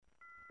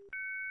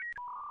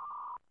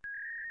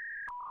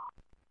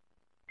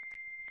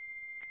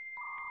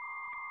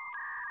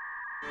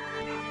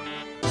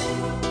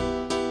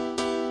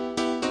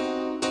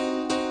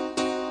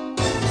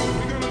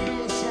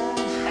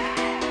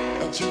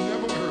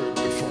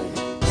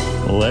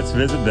Let's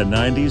visit the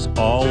 90s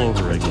all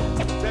over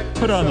again.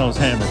 Put on those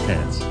hammer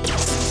pants.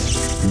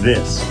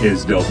 This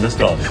is Dope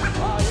Nostalgia.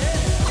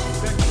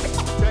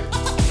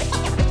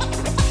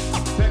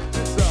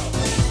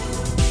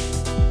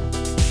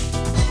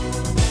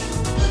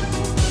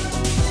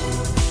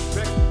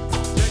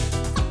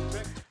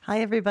 Hi,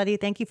 everybody.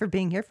 Thank you for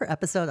being here for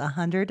episode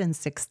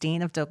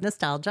 116 of Dope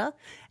Nostalgia.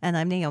 And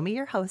I'm Naomi,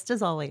 your host,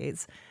 as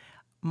always.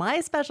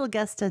 My special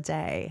guest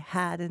today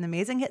had an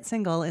amazing hit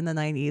single in the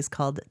 90s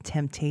called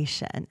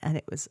Temptation, and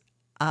it was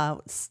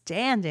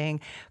outstanding.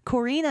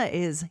 Corina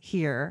is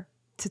here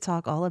to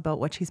talk all about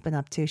what she's been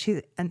up to.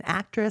 She's an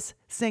actress,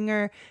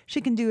 singer. She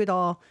can do it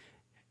all.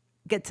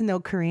 Get to know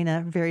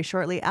Corina very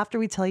shortly after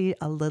we tell you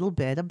a little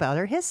bit about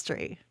her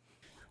history.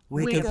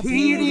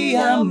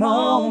 Wikipedia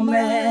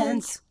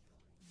moment.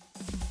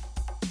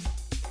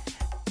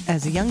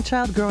 As a young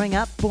child growing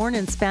up, born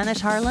in Spanish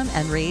Harlem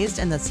and raised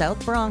in the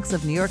South Bronx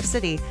of New York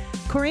City,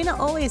 Corina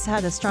always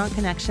had a strong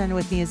connection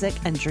with music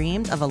and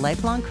dreamed of a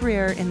lifelong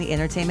career in the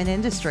entertainment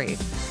industry.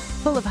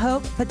 Full of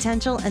hope,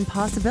 potential, and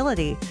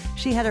possibility,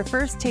 she had her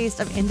first taste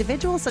of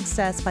individual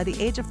success by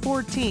the age of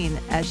 14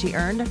 as she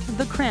earned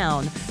the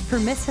crown for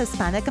Miss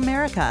Hispanic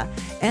America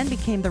and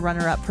became the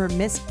runner-up for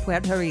Miss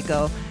Puerto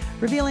Rico,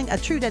 revealing a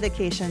true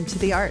dedication to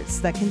the arts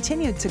that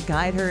continued to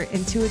guide her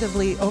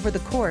intuitively over the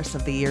course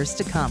of the years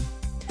to come.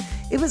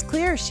 It was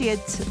clear she had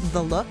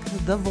the look,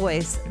 the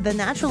voice, the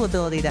natural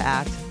ability to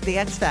act, the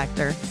X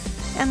factor,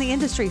 and the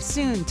industry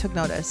soon took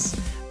notice.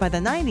 By the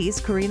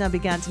 90s, Corina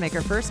began to make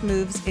her first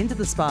moves into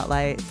the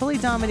spotlight, fully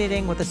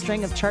dominating with a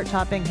string of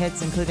chart-topping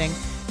hits including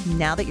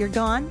Now That You're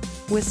Gone,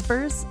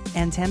 Whispers,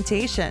 and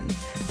Temptation.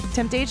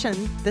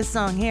 Temptation, this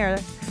song here,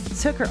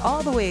 took her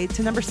all the way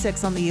to number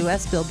 6 on the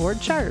US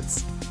Billboard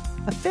charts.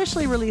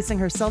 Officially releasing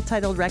her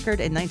self-titled record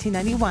in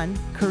 1991,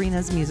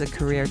 Corina's music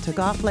career took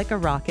off like a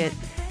rocket,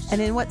 and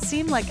in what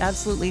seemed like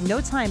absolutely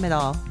no time at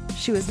all,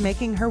 she was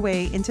making her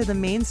way into the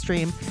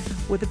mainstream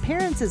with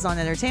appearances on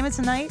Entertainment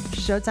Tonight,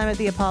 Showtime at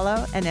the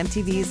Apollo, and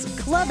MTV's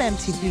Club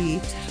MTV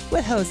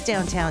with host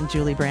Downtown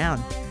Julie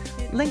Brown.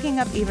 Linking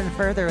up even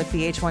further with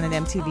VH1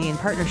 and MTV in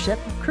partnership,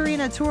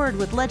 Corina toured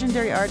with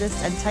legendary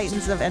artists and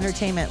titans of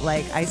entertainment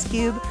like Ice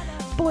Cube,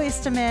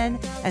 Boyz II Men,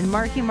 and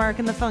Marky Mark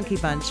and the Funky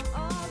Bunch.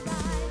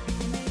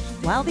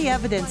 While the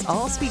evidence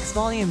all speaks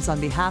volumes on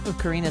behalf of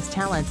Corina's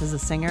talents as a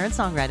singer and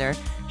songwriter,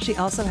 she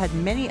also had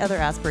many other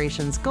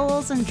aspirations,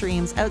 goals, and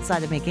dreams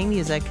outside of making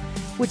music,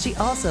 which she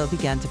also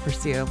began to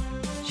pursue.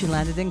 She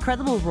landed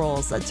incredible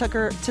roles that took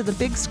her to the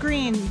big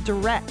screen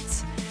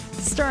direct,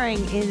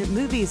 starring in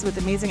movies with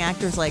amazing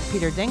actors like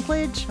Peter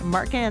Dinklage,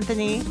 Mark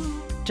Anthony,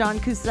 John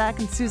Cusack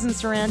and Susan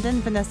Sarandon,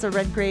 Vanessa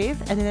Redgrave,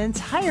 and an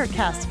entire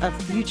cast of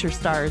future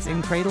stars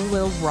in Cradle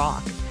Will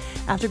Rock.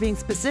 After being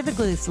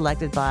specifically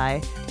selected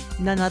by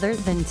none other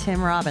than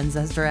Tim Robbins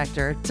as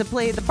director to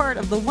play the part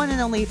of the one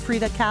and only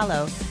Frida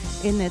Kahlo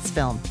in this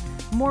film.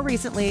 More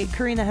recently,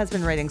 Corina has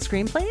been writing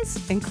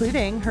screenplays,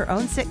 including her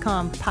own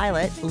sitcom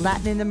pilot,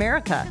 Latin in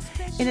America,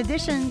 in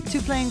addition to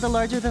playing the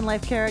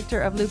larger-than-life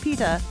character of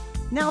Lupita,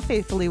 now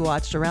faithfully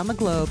watched around the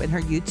globe in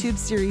her YouTube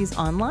series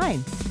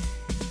Online.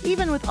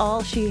 Even with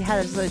all she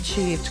has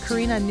achieved,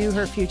 Corina knew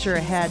her future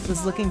ahead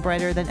was looking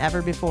brighter than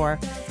ever before.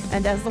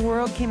 And as the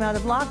world came out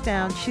of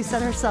lockdown, she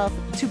set herself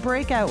to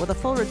break out with a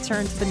full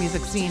return to the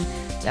music scene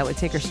that would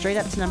take her straight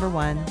up to number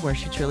 1, where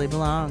she truly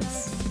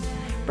belongs.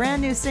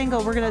 Brand new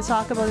single, we're going to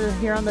talk about it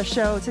here on the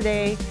show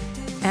today.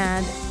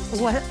 And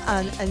what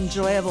an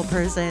enjoyable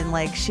person.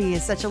 Like, she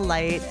is such a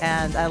light,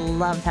 and I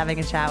loved having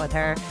a chat with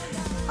her.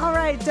 All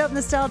right, Dope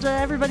Nostalgia,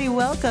 everybody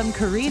welcome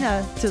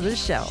Corina to the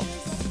show.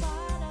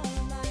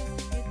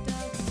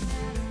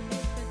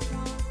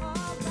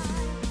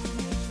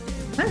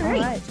 All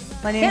right.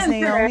 My name is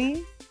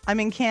Naomi. I'm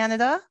in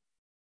Canada.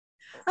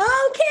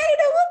 Oh,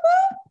 Canada.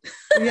 Whoop,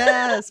 whoop.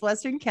 Yes,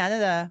 Western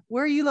Canada.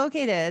 Where are you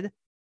located?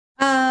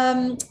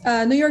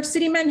 New York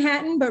City,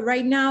 Manhattan. But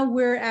right now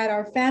we're at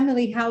our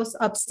family house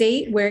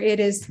upstate where it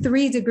is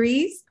 3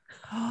 degrees.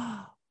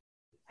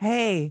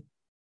 Hey,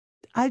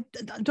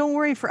 don't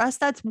worry. For us,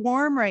 that's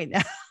warm right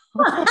now.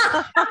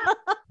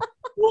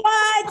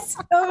 What?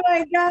 Oh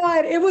my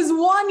God. It was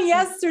 1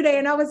 yesterday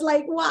and I was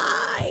like,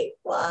 why?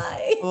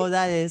 Oh,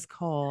 that is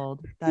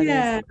cold.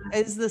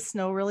 Is the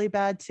snow really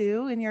bad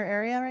too in your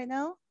area right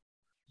now?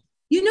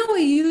 You know,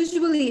 it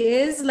usually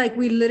is like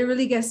we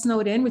literally get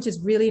snowed in, which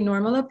is really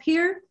normal up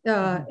here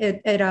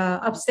at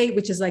upstate,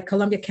 which is like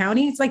Columbia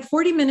County. It's like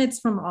 40 minutes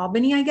from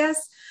Albany, I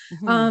guess.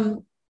 Mm-hmm.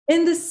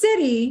 In the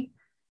city,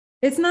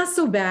 it's not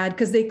so bad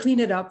because they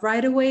clean it up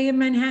right away in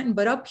Manhattan.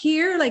 But up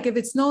here, like if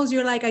it snows,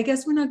 you're like, I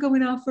guess we're not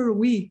going out for a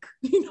week.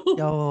 You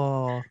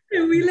know,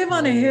 and we live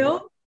on a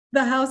hill.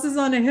 The house is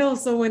on a hill.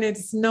 So when it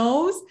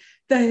snows,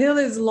 the hill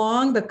is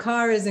long. The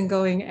car isn't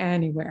going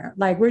anywhere.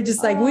 Like we're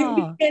just like, we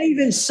can't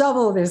even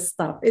shovel this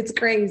stuff. It's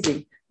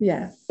crazy.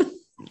 Yeah.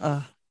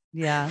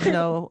 Yeah.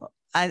 No,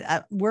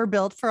 we're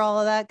built for all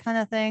of that kind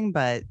of thing,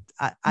 but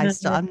I'm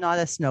not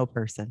a snow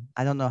person.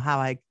 I don't know how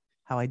I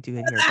do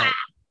it here.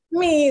 But.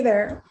 Me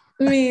either.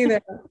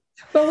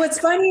 But what's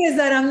funny is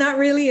that I'm not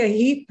really a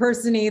heat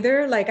person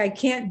either. Like I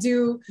can't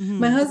do,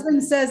 my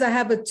husband says I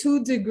have a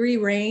 2-degree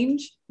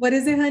range. What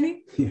is it,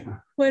 honey? Yeah.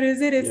 What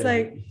is it? It's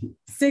like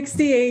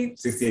 68.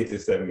 68 to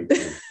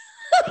 72.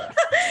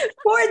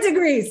 4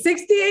 degrees,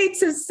 68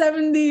 to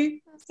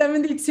 70,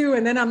 72.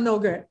 And then I'm no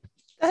good.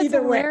 That's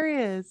Either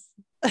hilarious.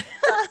 way.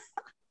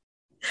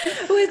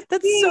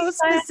 That's so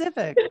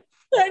specific.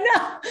 I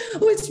know,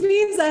 which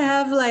means I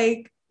have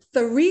like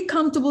 3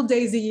 comfortable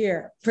days a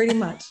year, pretty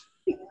much.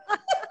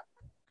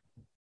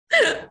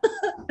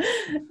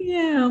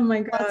 Yeah, oh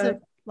my God.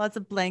 Lots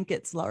of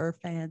blankets or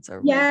fans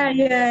or yeah.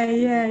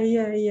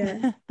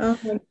 Oh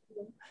my God.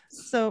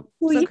 So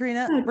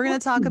Karina, we're going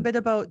to talk a bit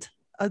about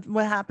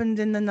what happened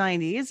in the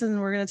 90s, and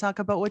we're going to talk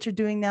about what you're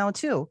doing now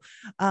too.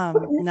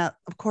 Now,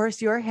 of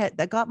course, your hit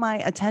that got my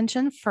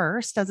attention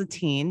first as a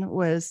teen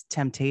was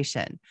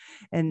Temptation.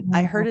 And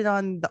I heard it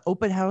on the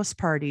Open House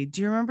Party.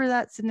 Do you remember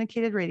that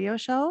syndicated radio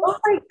show? Oh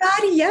my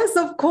God, yes,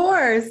 of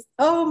course.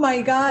 Oh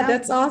my God,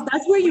 that's awesome.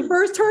 That's where you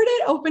first heard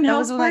it? Open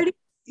House Party?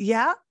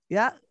 Yeah.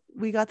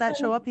 We got that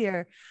show up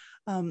here.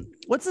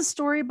 What's the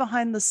story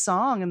behind the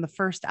song and the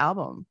first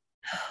album?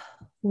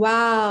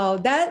 Wow,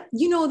 that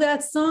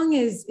song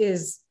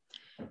is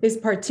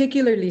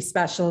particularly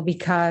special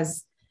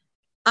because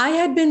I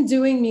had been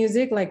doing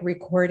music, like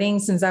recording,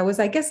 since I was,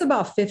 I guess,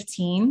 about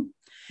 15.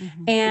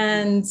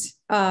 And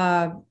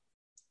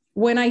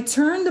when I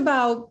turned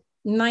about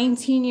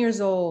 19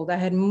 years old, I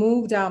had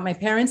moved out. My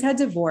parents had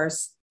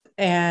divorced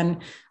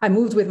and I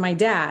moved with my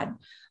dad.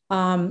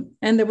 And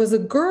there was a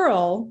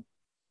girl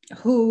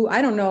who,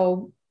 I don't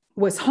know,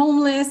 was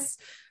homeless,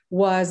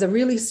 was a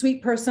really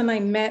sweet person I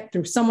met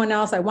through someone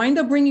else. I wind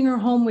up bringing her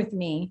home with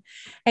me.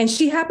 And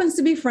she happens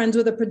to be friends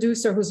with a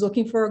producer who's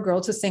looking for a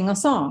girl to sing a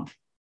song.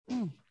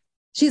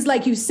 She's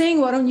like, you sing,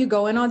 why don't you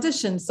go and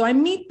audition? So I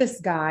meet this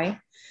guy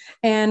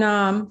and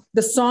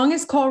the song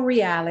is called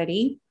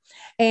Reality.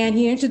 And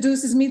he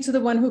introduces me to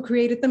the one who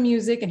created the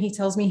music. And he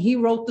tells me he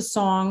wrote the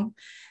song.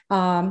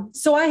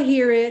 So I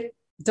hear it,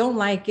 don't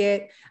like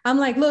it. I'm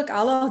like, look,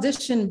 I'll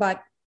audition,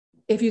 but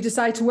if you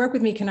decide to work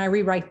with me, can I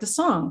rewrite the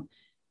song?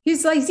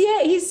 He's like,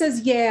 yeah. He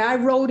says, yeah, I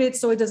wrote it,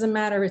 so it doesn't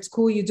matter. It's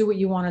cool. You do what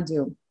you want to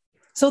do.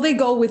 So they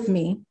go with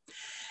me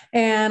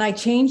and I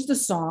change the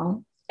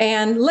song.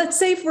 And let's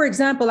say, for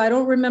example, I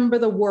don't remember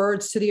the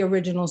words to the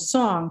original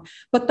song,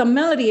 but the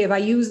melody, if I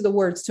use the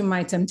words to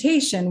My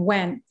Temptation,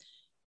 went,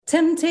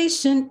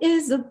 temptation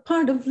is a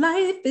part of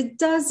life. It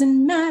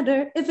doesn't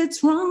matter if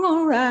it's wrong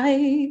or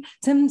right.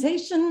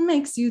 Temptation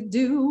makes you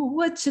do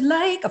what you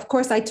like. Of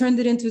course, I turned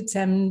it into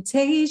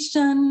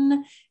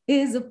temptation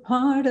is a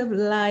part of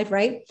life,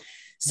 right?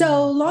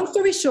 So long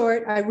story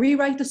short, I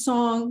rewrite the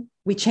song,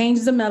 we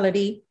change the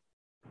melody,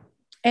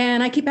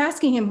 and I keep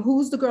asking him,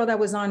 who's the girl that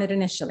was on it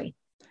initially?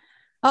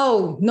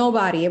 Oh,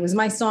 nobody. It was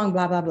my song,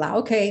 blah, blah, blah.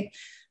 Okay.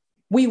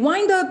 We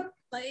wind up,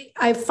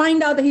 I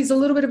find out that he's a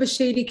little bit of a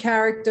shady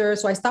character.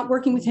 So I stop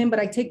working with him, but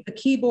I take the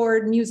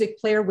keyboard music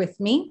player with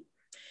me.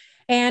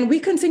 And we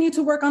continue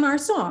to work on our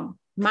song,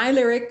 my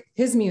lyric,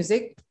 his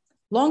music.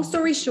 Long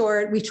story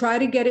short, we try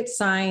to get it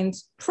signed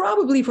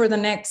probably for the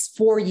next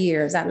 4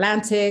 years.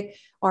 Atlantic,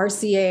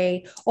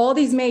 RCA, all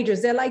these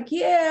majors. They're like,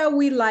 yeah,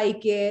 we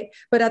like it.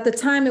 But at the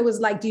time it was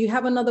like, do you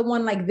have another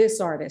one like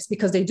this artist?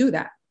 Because they do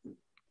that.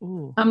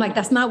 Ooh. I'm like,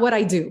 that's not what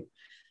I do.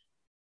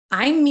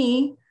 I'm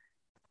me.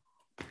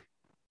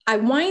 I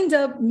wind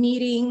up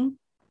meeting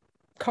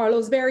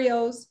Carlos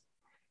Berrios.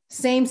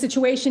 Same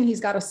situation.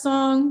 He's got a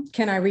song.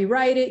 Can I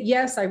rewrite it?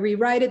 Yes, I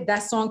rewrite it.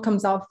 That song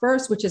comes out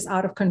first, which is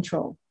Out of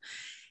Control.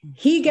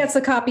 He gets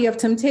a copy of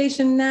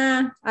Temptation.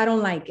 Nah, I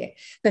don't like it.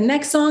 The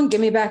next song, Give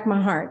Me Back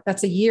My Heart.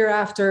 That's a year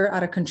after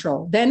Out of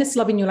Control. Then it's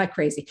Loving You Like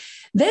Crazy.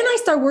 Then I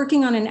start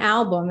working on an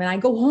album and I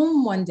go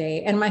home one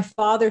day and my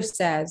father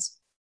says,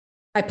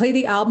 I play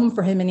the album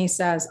for him and he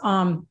says,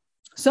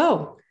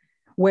 so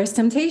where's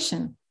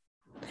Temptation?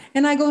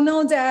 And I go,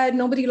 no, Dad,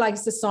 nobody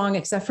likes the song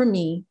except for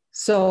me.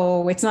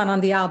 So it's not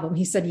on the album.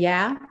 He said,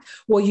 yeah,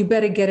 well, you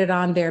better get it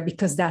on there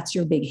because that's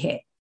your big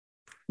hit.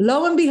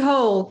 Lo and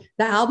behold,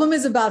 the album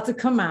is about to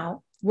come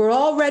out. We're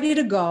all ready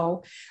to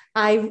go.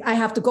 I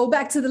have to go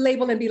back to the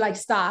label and be like,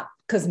 stop,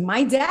 because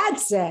my dad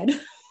said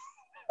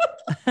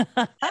that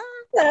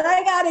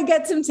I got to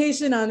get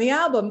Temptation on the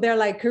album. They're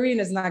like,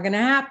 Karina, it's not going to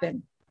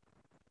happen.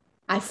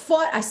 I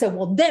fought. I said,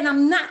 well, then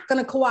I'm not going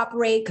to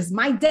cooperate because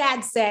my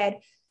dad said,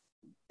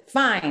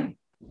 fine.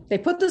 They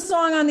put the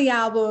song on the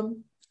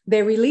album.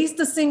 They released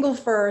the single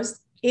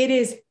first. It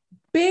is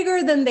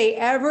bigger than they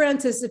ever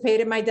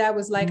anticipated. My dad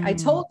was like, I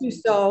told you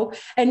so.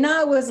 And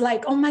now it was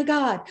like, oh my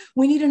God,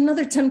 we need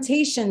another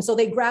Temptation. So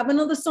they grab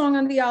another song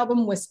on the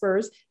album,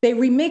 Whispers. They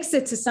remix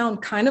it to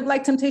sound kind of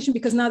like Temptation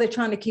because now they're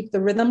trying to keep the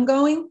rhythm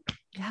going.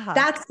 Yeah.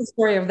 That's the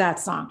story of that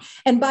song.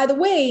 And by the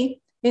way,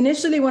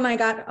 initially when I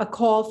got a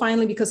call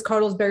finally, because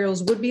Carlos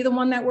Berrios would be the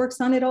one that works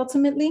on it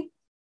ultimately,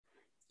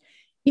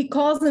 he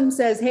calls and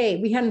says, hey,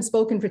 we hadn't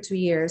spoken for 2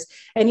 years.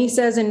 And he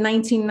says in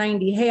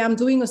 1990, hey, I'm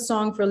doing a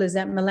song for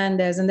Lizette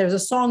Melendez. And there's a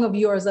song of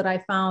yours that I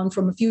found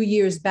from a few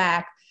years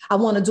back. I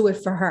want to do it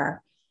for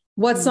her.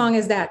 What song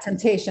is that?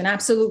 Temptation?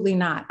 Absolutely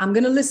not. I'm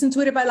going to listen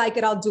to it. If I like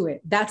it, I'll do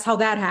it. That's how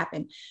that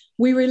happened.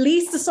 We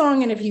released the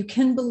song, and if you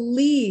can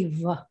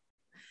believe,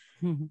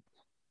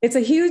 it's a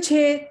huge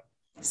hit.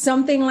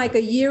 Something like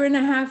a year and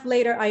a half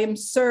later, I am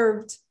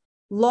served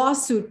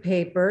lawsuit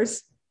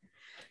papers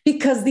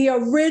because the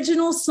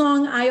original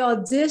song I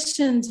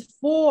auditioned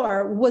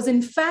for was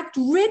in fact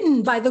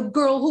written by the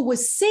girl who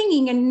was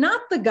singing and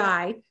not the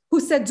guy who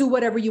said, do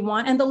whatever you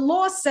want. And the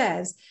law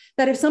says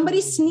that if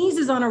somebody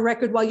sneezes on a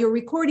record while you're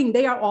recording,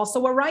 they are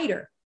also a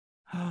writer.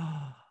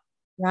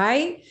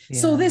 Right? Yeah.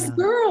 So this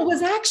girl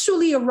was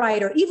actually a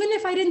writer. Even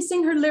if I didn't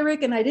sing her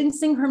lyric and I didn't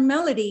sing her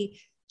melody,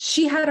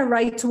 she had a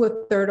right to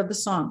a third of the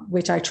song,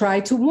 which I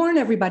tried to warn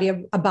everybody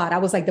about. I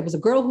was like, there was a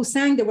girl who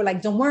sang. They were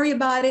like, don't worry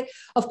about it.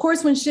 Of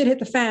course, when shit hit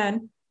the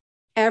fan,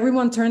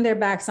 everyone turned their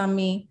backs on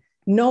me.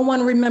 No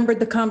one remembered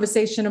the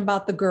conversation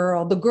about the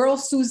girl. The girl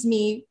sues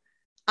me.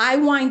 I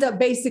wind up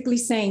basically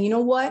saying, you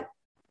know what?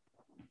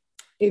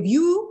 If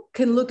you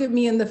can look at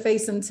me in the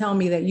face and tell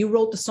me that you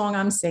wrote the song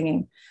I'm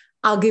singing,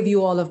 I'll give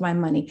you all of my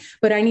money.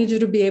 But I need you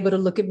to be able to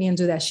look at me and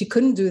do that. She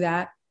couldn't do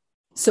that.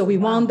 So we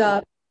wound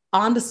up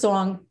on the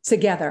song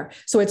together.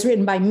 So it's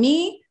written by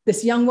me,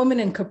 this young woman,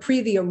 and Capri,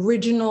 the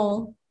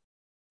original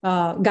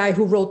guy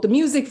who wrote the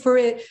music for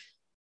it.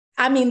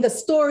 I mean, the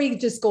story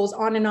just goes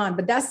on and on,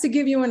 but that's to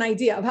give you an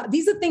idea of how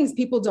these are things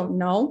people don't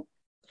know.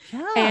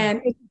 Yeah.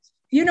 And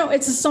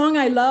it's a song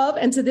I love.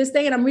 And to this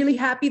day, and I'm really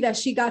happy that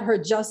she got her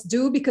just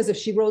due, because if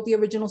she wrote the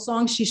original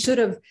song, she should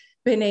have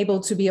been able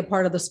to be a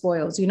part of the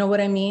spoils. You know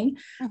what I mean?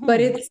 Mm-hmm.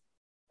 But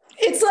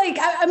it's like,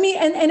 I mean,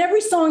 and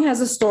every song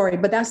has a story,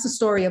 but that's the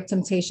story of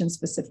Temptation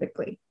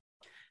specifically.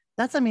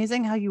 That's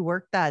amazing how you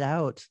work that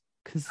out.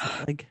 Cause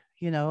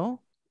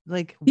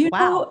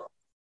wow.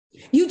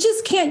 You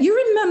just can't, you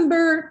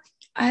remember,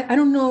 I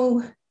don't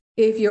know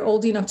if you're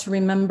old enough to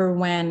remember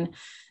when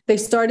they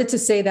started to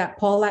say that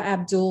Paula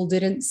Abdul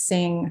didn't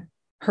sing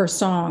her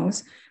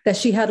songs, that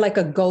she had like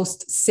a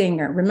ghost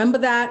singer. Remember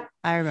that?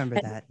 I remember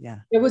that. Yeah.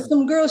 There was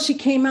some girl, she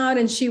came out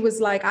and she was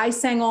like, I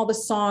sang all the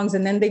songs,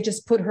 and then they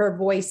just put her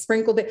voice,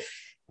 sprinkled it.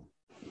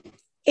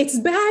 It's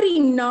bad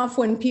enough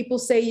when people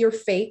say you're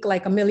fake,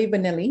 like a Milli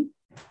Vanilli,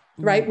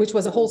 right? Which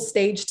was a whole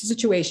staged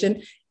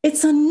situation.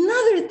 It's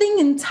another thing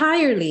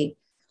entirely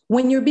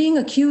when you're being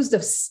accused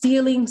of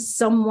stealing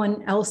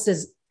someone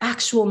else's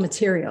actual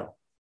material.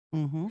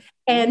 Mm-hmm.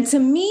 And to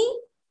me,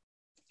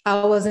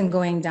 I wasn't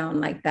going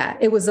down like that.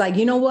 It was like,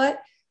 you know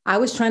what? I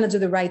was trying to do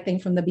the right thing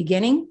from the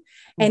beginning.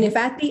 And if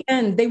at the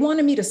end they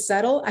wanted me to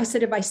settle, I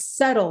said, if I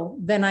settle,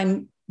 then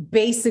I'm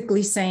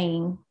basically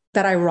saying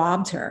that I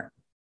robbed her.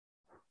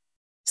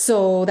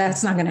 So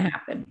that's not going to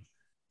happen.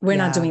 We're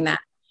not doing that.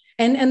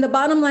 And the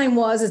bottom line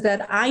is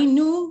that I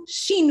knew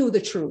she knew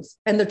the truth.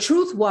 And the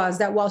truth was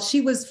that while she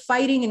was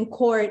fighting in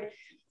court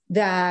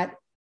that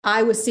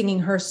I was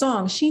singing her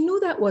song, she knew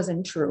that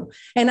wasn't true.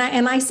 And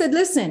I said,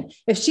 listen,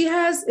 if she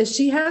has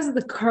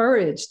the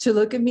courage to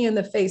look at me in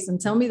the face and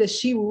tell me that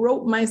she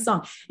wrote my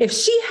song, if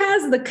she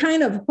has the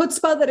kind of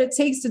chutzpah that it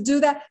takes to do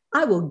that,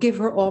 I will give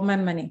her all my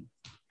money.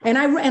 And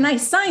I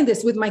signed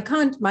this with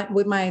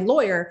my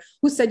lawyer,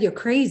 who said, you're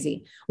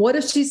crazy. What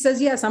if she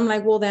says yes? I'm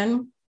like, well,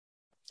 then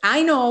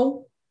I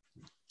know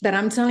that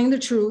I'm telling the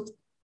truth.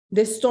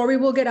 This story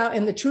will get out,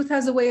 and the truth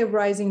has a way of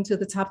rising to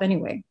the top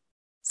anyway.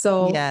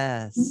 So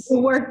yes, it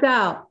worked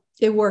out,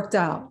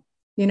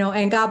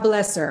 and God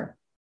bless her,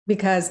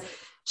 because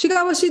she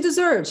got what she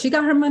deserved. She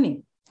got her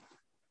money.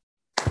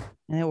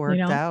 And it worked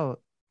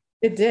out.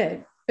 It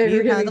did.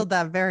 You handled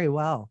that very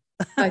well.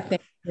 I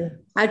think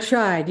I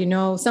tried,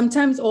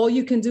 sometimes all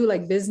you can do,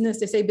 like business,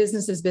 they say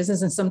business is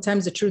business. And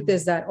sometimes the truth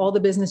is that all the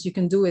business you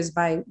can do is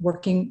by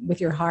working with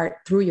your heart,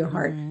 through your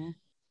heart,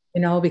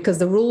 because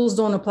the rules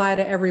don't apply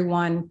to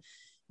everyone.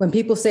 When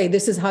people say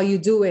this is how you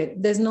do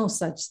it, there's no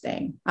such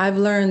thing. I've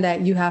learned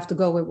that you have to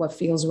go with what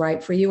feels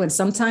right for you. And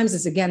sometimes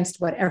it's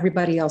against what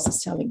everybody else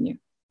is telling you,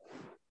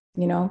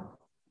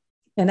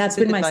 and that's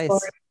been my story.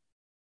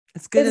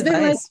 It's good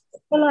advice.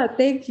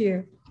 Thank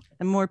you.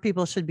 And more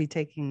people should be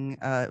taking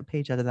a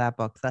page out of that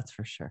book. That's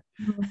for sure.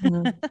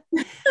 Mm-hmm.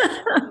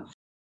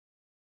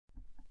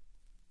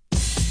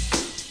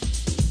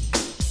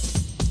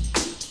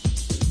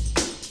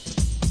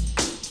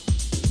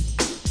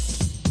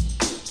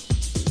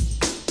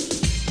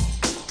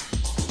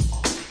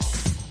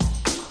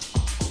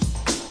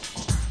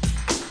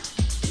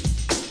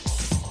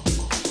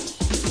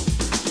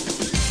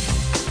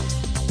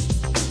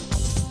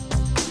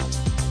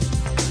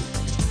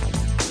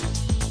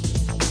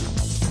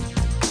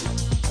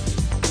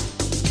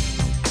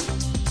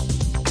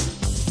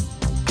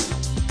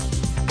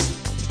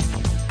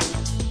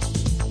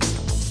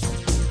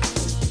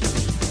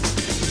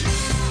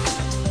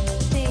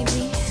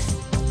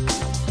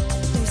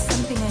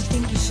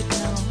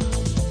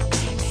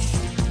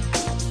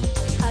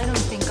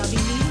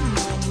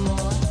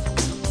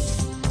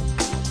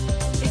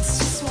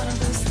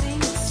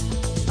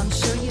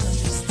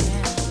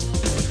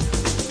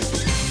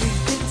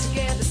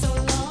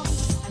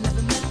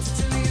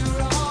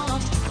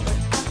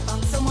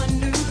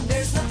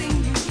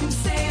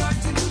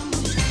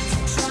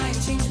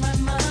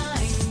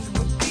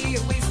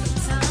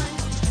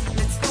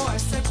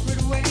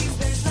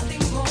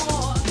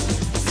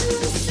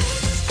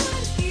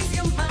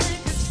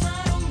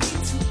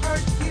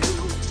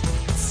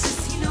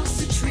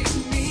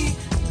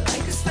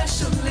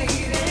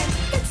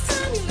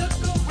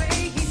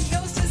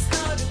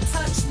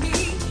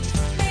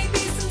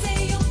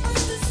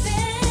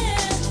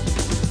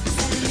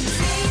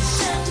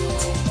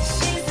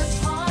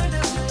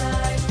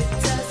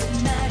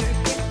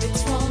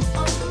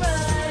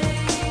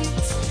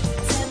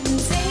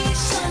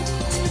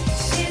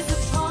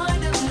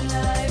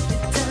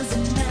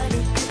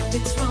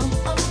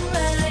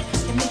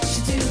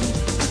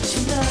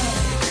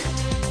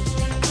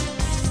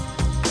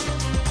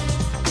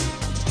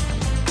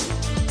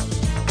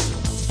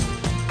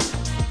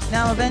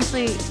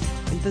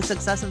 especially the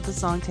success of the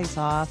song takes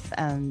off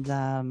and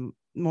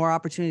more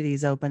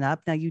opportunities open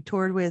up. Now, you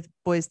toured with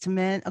Boyz II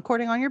Men,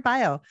 according on your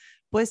bio.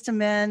 Boyz II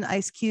Men,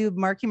 Ice Cube,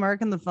 Marky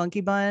Mark, and the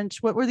Funky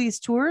Bunch. What were these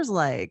tours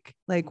like?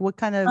 Like, what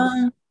kind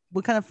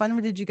of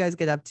fun did you guys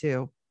get up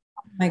to?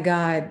 Oh my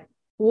God.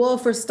 Well,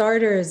 for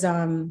starters,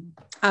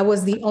 I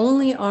was the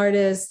only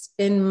artist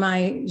in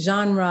my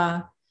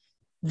genre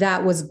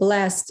that was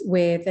blessed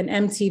with an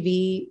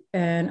MTV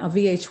and a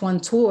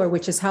VH1 tour,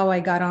 which is how I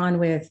got on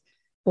with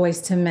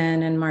Boyz II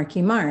Men and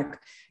Marky Mark.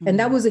 And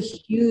that was a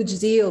huge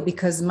deal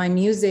because my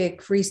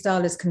music, freestyle,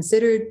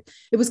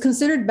 it was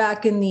considered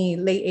back in the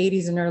late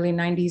 80s and early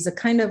 90s, a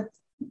kind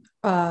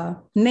of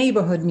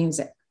neighborhood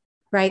music,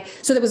 right?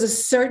 So there was a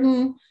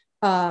certain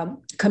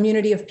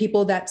community of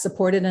people that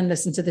supported and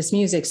listened to this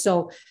music.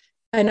 So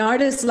an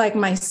artist like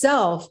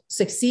myself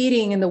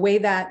succeeding in the way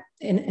that,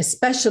 and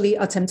especially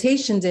A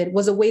Temptation did,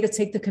 was a way to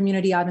take the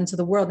community out into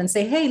the world and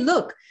say, hey,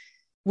 look,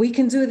 we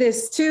can do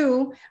this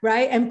too,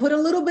 right? And put a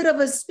little bit of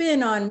a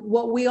spin on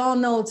what we all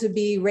know to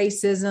be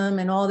racism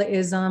and all the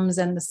isms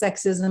and the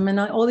sexism and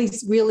all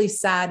these really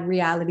sad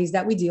realities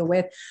that we deal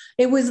with.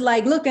 It was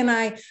like, look, and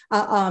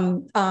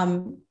I'm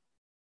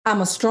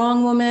a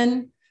strong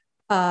woman.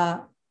 I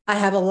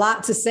have a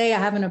lot to say. I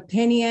have an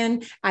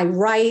opinion. I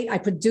write, I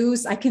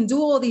produce, I can do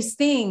all these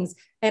things.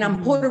 And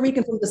I'm Puerto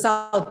Rican from the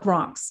South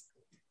Bronx.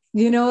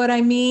 You know what I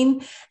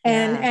mean?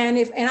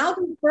 And I'll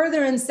go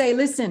further and say,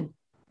 listen,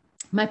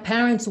 my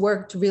parents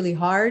worked really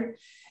hard.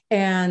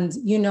 And,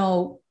 you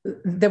know,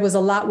 there was a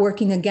lot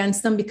working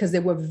against them because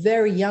they were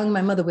very young.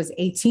 My mother was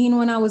 18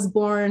 when I was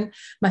born.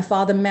 My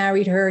father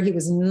married her. He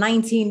was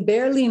 19,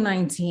 barely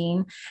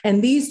 19.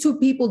 And these two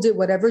people did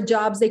whatever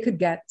jobs they could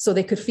get so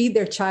they could feed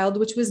their child,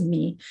 which was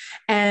me.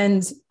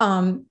 And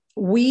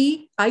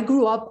I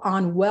grew up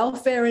on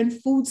welfare and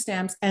food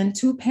stamps and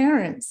two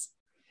parents.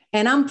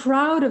 And I'm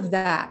proud of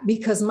that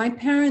because my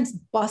parents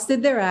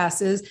busted their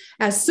asses.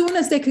 As soon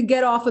as they could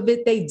get off of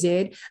it, they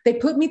did. They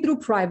put me through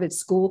private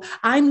school.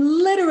 I'm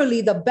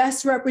literally the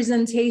best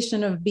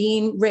representation of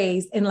being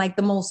raised in like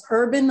the most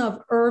urban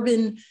of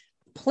urban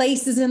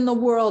places in the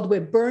world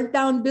with burnt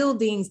down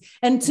buildings.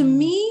 And to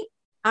me,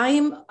 I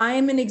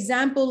am an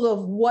example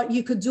of what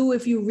you could do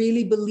if you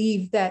really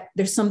believe that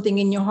there's something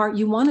in your heart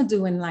you want to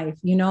do in life,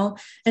 you know?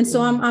 And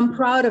so I'm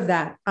proud of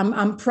that.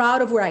 I'm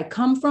proud of where I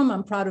come from.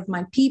 I'm proud of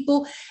my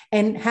people,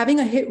 and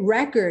having a hit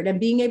record and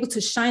being able to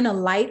shine a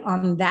light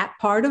on that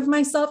part of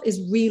myself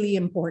is really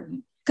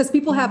important because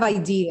people have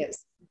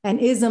ideas and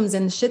isms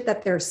and shit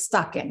that they're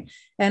stuck in.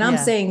 And I'm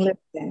saying,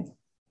 listen,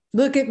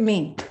 look at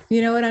me.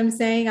 You know what I'm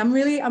saying?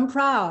 I'm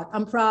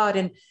proud.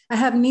 And I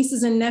have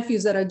nieces and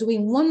nephews that are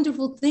doing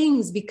wonderful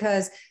things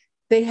because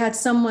they had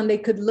someone they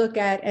could look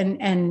at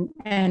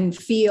and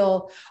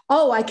feel,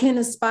 oh, I can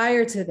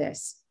aspire to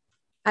this.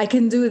 I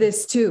can do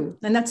this too.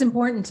 And that's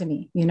important to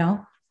me, you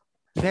know?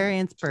 Very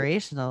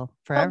inspirational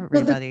for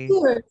everybody.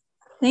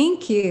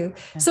 Thank you.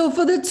 Yeah. So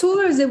for the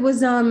tours, it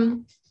was,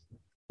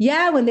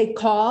 when they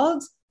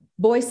called,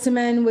 Boyz II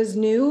Men was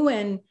new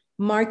and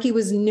Marky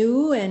was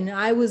new and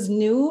I was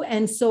new.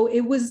 And so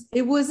it was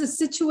a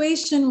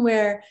situation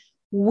where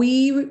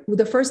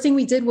the first thing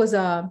we did was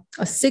a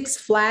Six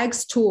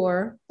Flags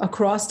tour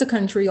across the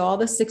country, all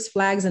the Six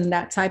Flags and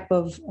that type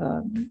of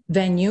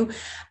venue.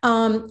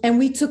 And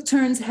we took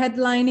turns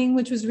headlining,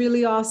 which was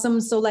really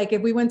awesome. So like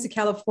if we went to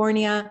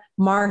California,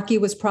 Marky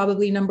was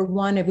probably number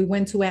one. If we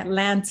went to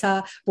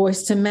Atlanta,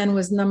 Boyz II Men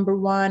was number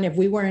one. If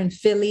we were in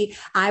Philly,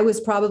 I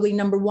was probably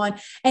number one.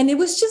 And it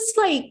was just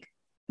like,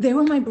 they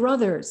were my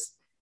brothers.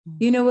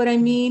 You know what I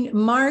mean?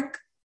 Mark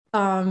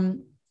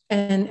and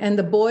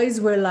the boys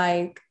were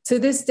like, to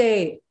this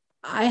day,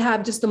 I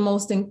have just the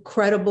most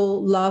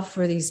incredible love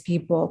for these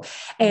people.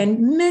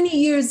 And many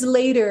years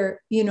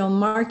later, you know,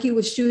 Marky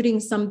was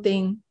shooting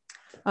something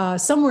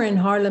somewhere in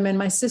Harlem, and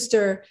my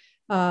sister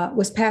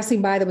was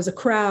passing by. There was a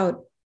crowd,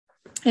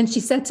 and she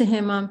said to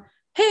him,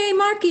 "Hey,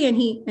 Marky,"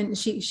 and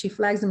she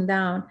flags him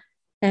down.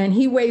 And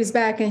he waves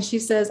back and she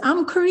says,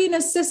 "I'm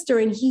Karina's sister."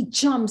 And he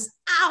jumps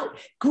out,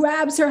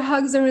 grabs her,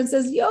 hugs her and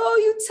says, "Yo,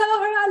 you tell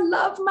her I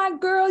love my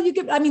girl."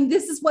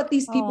 This is what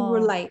these people were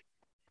like.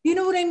 You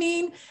know what I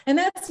mean? And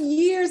that's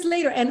years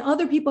later. And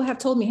other people have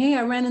told me, "Hey,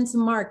 I ran into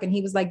Mark and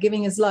he was like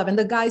giving his love." And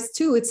the guys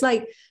too. It's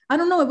like, I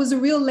don't know. It was a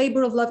real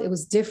labor of love. It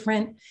was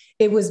different.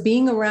 It was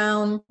being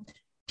around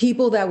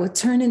people that would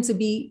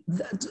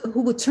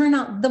who would turn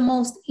out the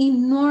most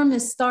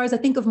enormous stars. I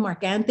think of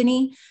Mark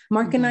Anthony.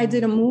 Mark and I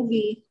did a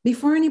movie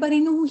before anybody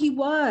knew who he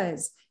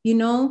was, you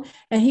know,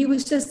 and he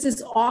was just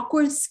this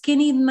awkward,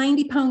 skinny,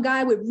 90-pound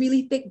guy with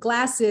really thick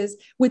glasses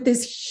with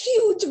this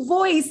huge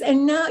voice.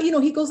 And now, you know,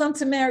 he goes on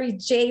to marry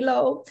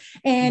J-Lo.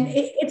 And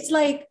it's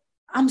like,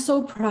 I'm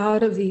so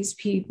proud of these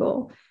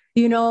people,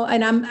 you know,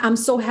 and I'm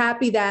so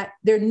happy that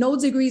there are no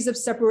degrees of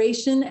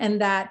separation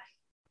and that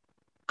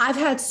I've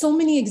had so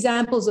many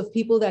examples of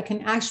people that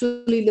can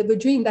actually live a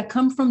dream that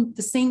come from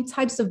the same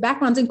types of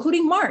backgrounds,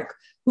 including Mark,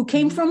 who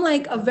came from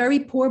like a very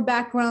poor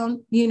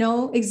background, you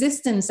know,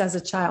 existence as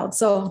a child.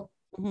 So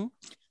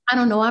I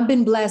don't know, I've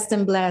been blessed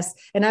and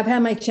I've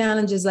had my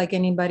challenges like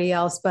anybody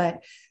else,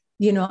 but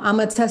I'm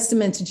a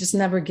testament to just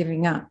never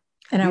giving up.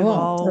 And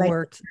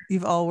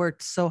you've all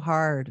worked so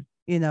hard,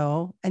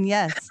 and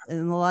yes,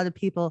 and a lot of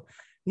people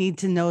need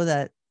to know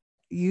that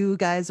you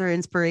guys are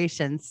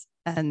inspirations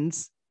and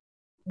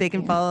they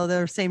can follow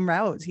their same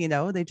route.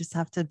 They just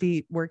have to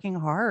be working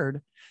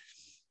hard.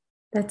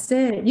 That's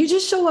it. You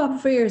just show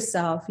up for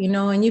yourself,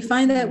 and you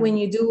find that when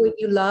you do what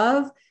you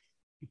love,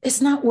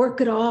 it's not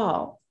work at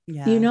all.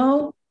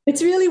 Yeah.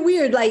 It's really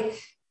weird. Like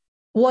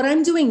what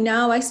I'm doing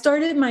now, I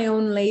started my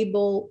own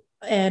label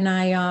and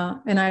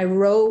I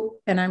wrote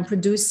and I'm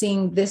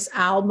producing this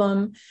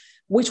album,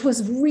 which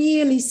was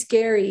really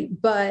scary,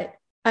 but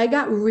I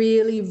got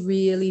really,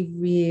 really,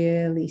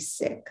 really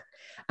sick.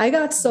 I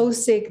got so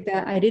sick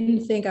that I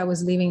didn't think I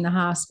was leaving the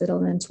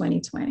hospital in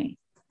 2020.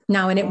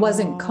 Now, and it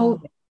wasn't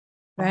COVID,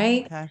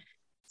 right? Okay.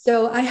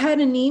 So I had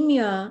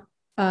anemia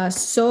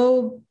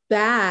so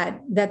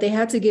bad that they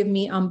had to give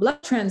me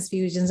blood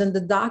transfusions. And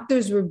the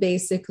doctors were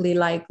basically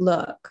like,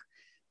 look,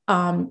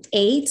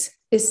 8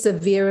 is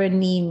severe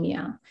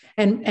anemia.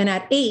 And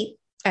at 8,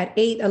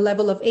 a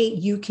level of 8,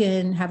 you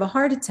can have a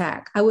heart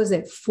attack. I was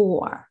at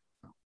 4.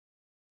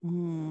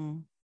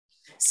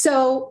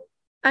 So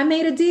I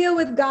made a deal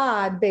with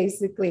God,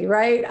 basically,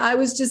 right? I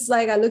was just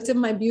like, I looked at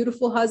my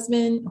beautiful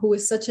husband, who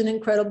is such an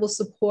incredible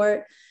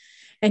support.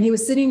 And he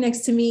was sitting next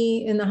to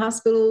me in the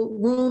hospital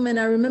room. And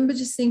I remember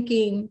just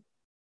thinking,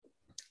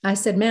 I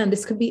said, man,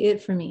 this could be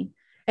it for me.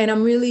 And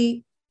I'm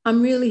really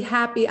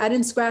happy. I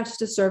didn't scratch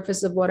the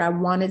surface of what I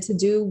wanted to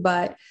do,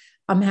 but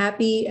I'm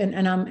happy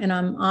and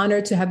I'm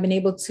honored to have been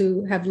able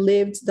to have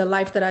lived the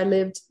life that I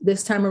lived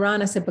this time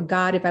around. I said, but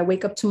God, if I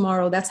wake up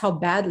tomorrow, that's how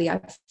badly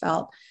I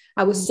felt.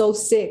 I was so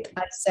sick.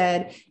 I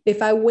said,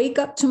 if I wake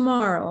up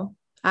tomorrow,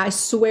 I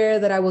swear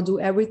that I will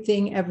do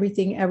everything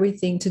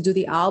to do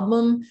the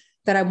album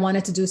that I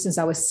wanted to do since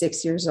I was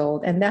 6 years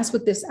old. And that's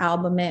what this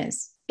album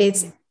is.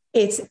 It's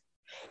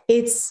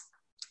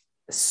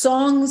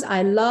songs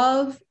I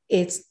love.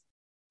 It's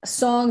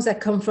songs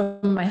that come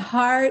from my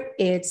heart.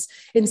 It's,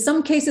 in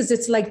some cases,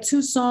 it's like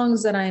 2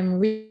 songs that I'm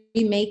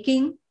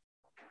remaking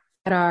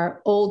that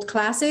are old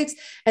classics.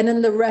 And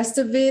then the rest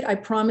of it, I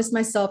promised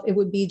myself it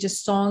would be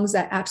just songs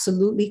that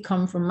absolutely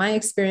come from my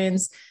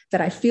experience,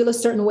 that I feel a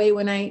certain way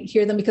when I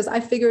hear them, because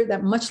I figured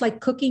that much like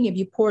cooking, if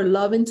you pour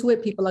love into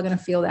it, people are going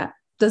to feel that.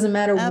 Doesn't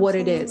matter what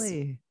it is.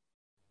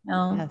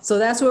 Yes. So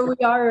that's where we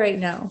are right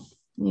now,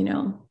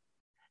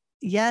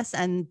 Yes.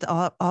 And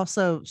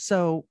also,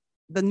 so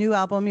the new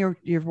album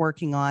you're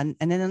working on,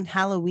 and then on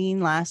Halloween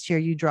last year,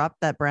 you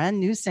dropped that brand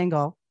new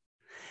single.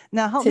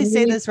 Now help me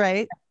say this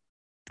right,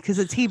 because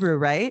it's Hebrew,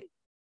 right?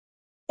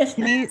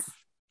 Tnili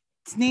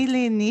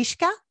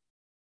Nishka?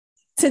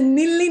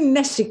 Tnili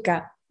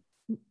Neshika.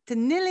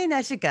 Tnili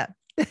Neshika.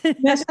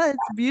 It's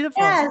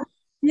beautiful.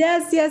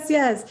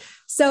 Yes.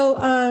 So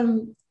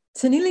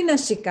Tnili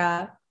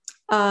Neshika,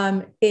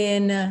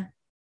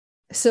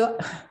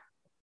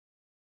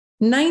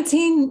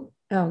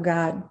 oh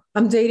God,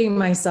 I'm dating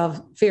myself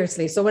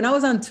fiercely. So when I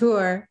was on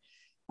tour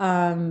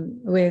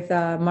with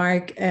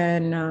Mark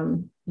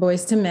and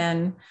Boyz II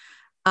Men,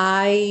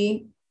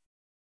 I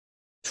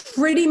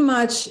pretty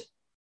much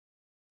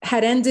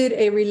had ended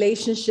a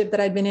relationship that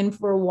I'd been in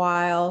for a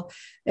while.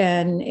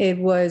 And it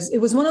was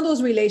one of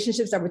those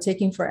relationships that were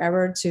taking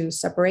forever to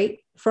separate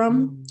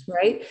from,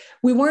 right?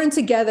 We weren't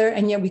together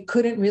and yet we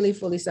couldn't really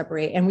fully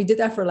separate. And we did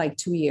that for like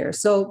 2 years.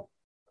 So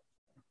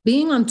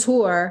being on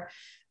tour,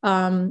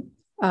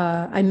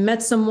 I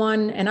met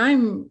someone, and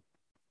I'm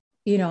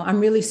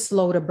really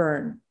slow to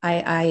burn.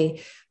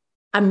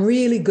 I'm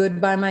really good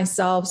by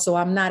myself. So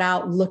I'm not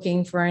out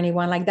looking for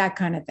anyone, like that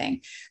kind of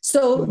thing.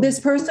 So this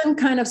person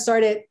kind of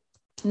started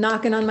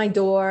knocking on my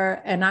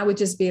door, and I would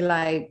just be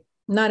like,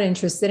 not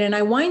interested. And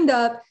I wind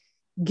up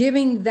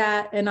giving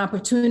that an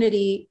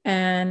opportunity,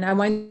 and I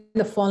wind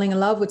up falling in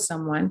love with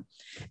someone.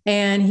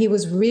 And he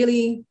was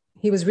really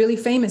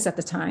famous at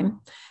the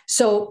time.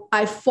 So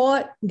I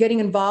fought getting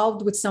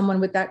involved with someone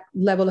with that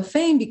level of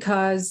fame,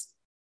 because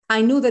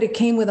I knew that it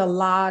came with a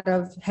lot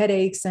of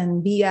headaches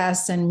and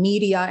BS and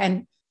media,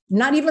 and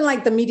not even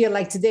like the media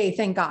like today,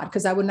 thank God,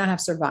 because I would not have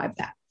survived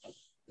that.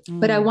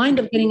 But I wind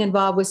up getting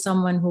involved with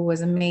someone who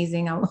was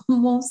amazing. I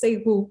won't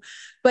say who,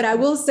 but I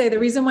will say the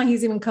reason why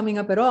he's even coming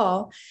up at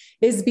all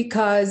is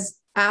because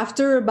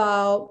after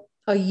about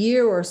a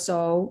year or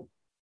so,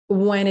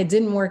 when it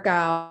didn't work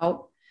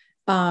out,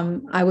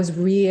 I was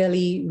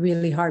really,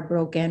 really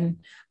heartbroken.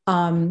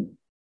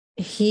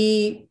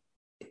 He,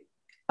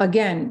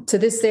 again, to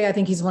this day, I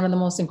think he's one of the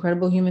most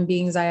incredible human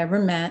beings I ever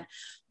met.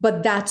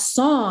 But that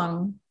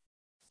song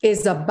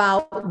is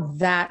about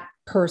that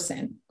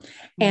person.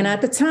 And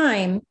at the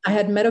time, I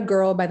had met a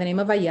girl by the name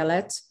of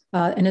Ayelet,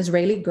 an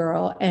Israeli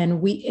girl.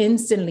 And we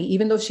instantly,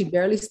 even though she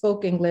barely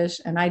spoke English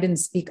and I didn't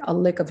speak a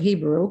lick of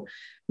Hebrew,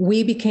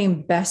 we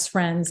became best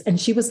friends. And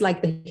she was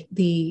like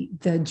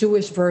the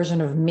Jewish version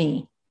of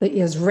me, the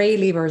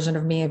Israeli version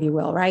of me, if you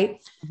will,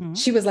 right? Mm-hmm.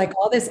 She was like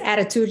all this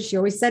attitude. She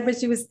always said what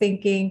she was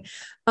thinking.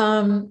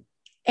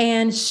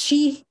 And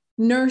she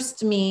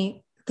nursed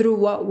me through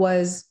what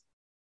was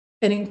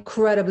an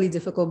incredibly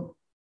difficult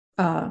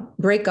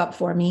break up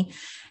for me.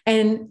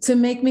 And to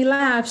make me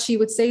laugh, she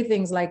would say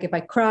things like, if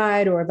I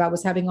cried or if I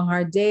was having a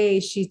hard day,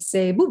 she'd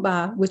say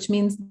buba, which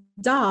means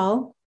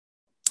doll.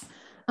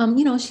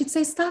 She'd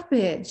say, stop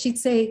it. She'd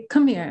say,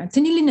 come here,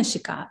 tanilina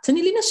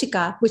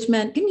shika, which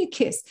meant, give me a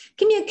kiss.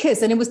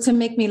 And it was to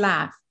make me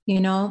laugh,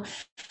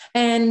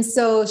 And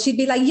so she'd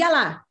be like,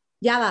 yala,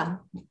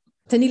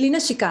 tanilina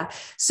shika.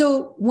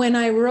 So when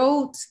I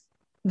wrote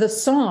the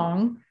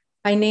song,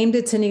 I named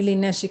it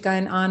Tanilina Shika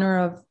in honor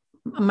of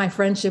my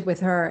friendship with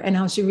her and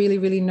how she really,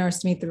 really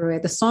nursed me through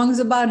it. The song is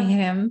about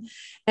him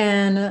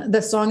and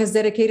the song is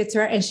dedicated to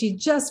her. And she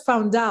just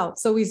found out.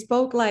 So we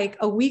spoke like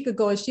a week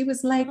ago and she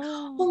was like,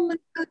 oh my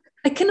God,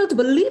 I cannot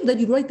believe that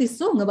you write this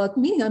song about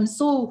me. I'm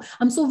so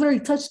very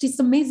touched. It's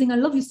amazing. I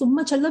love you so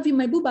much. I love you,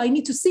 my booba. I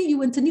need to see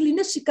you in Tanili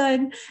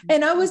Nishika.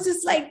 And I was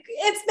just like,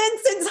 it's been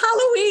since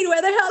Halloween.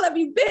 Where the hell have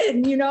you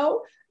been?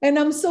 And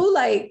I'm so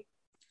like,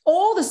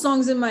 all the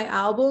songs in my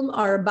album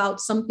are about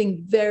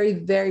something very,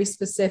 very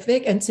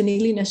specific. And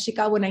Tanili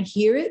Nashika, when I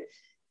hear it,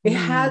 it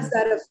has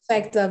that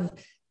effect of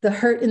the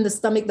hurt in the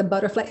stomach, the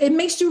butterfly. It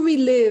makes you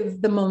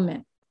relive the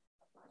moment.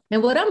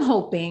 And what I'm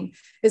hoping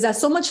is that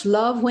so much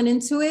love went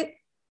into it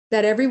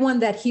that everyone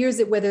that hears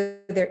it, whether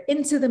they're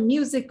into the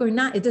music or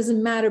not, it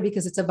doesn't matter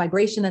because it's a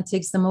vibration that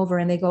takes them over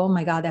and they go, oh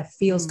my God, that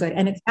feels good.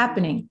 And it's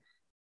happening.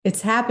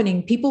 It's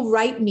happening. People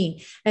write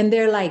me and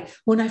they're like,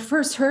 when I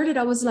first heard it,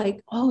 I was like,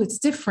 oh, it's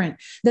different.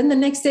 Then the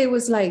next day it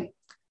was like,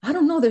 I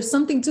don't know, there's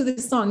something to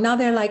this song. Now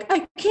they're like,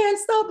 I can't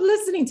stop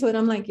listening to it.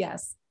 I'm like,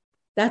 yes,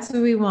 that's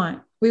what we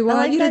want. We want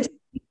like you to.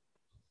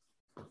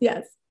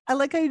 Yes. I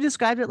like how you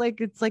described it.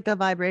 Like, it's like a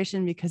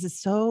vibration because it's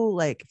so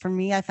like, for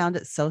me, I found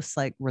it so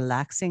like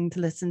relaxing to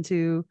listen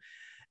to.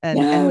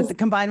 And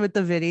combined with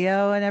the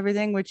video and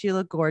everything, which you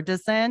look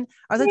gorgeous in.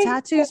 Are the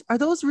tattoos, are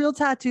those real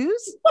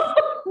tattoos?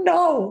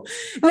 No.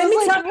 Let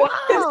me tell you,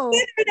 wow.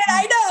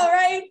 I know,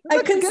 right?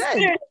 I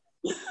consider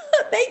it.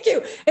 Thank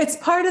you. It's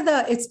part of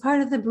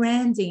the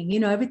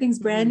branding. Everything's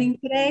branding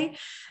today.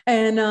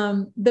 And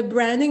the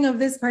branding of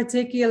this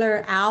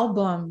particular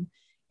album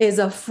is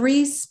a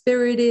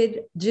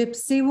free-spirited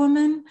gypsy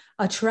woman,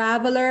 a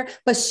traveler,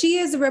 but she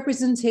is a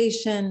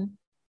representation.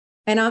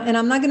 And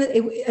I'm not going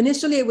to,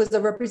 initially it was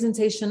a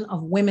representation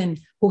of women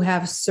who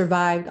have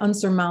survived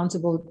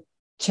unsurmountable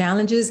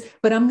challenges,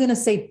 but I'm going to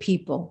say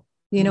people,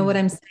 you know what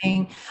I'm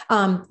saying?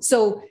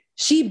 So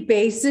she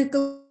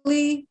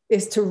basically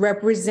is to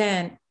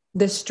represent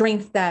the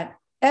strength that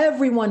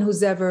everyone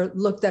who's ever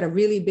looked at a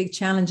really big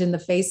challenge in the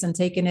face and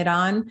taken it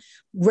on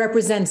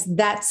represents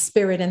that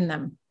spirit in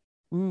them.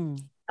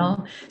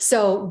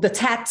 So the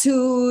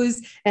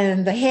tattoos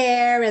and the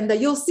hair and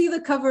you'll see the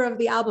cover of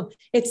the album.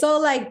 It's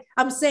all like,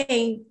 I'm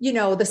saying,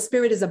 the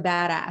spirit is a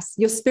badass.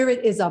 Your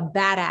spirit is a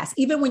badass.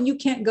 Even when you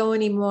can't go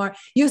anymore,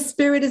 your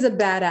spirit is a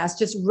badass.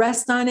 Just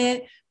rest on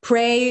it,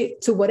 pray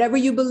to whatever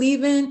you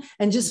believe in,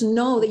 and just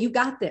know that you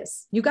got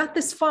this. You got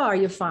this far,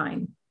 you're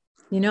fine.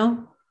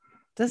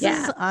 This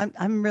is,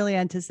 I'm really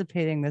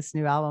anticipating this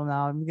new album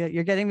now.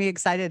 You're getting me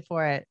excited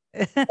for it.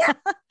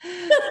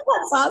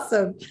 That's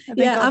awesome. I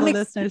think all the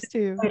listeners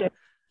too.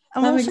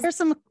 And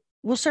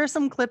we'll share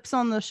some clips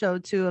on the show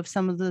too of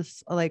some of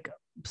this, like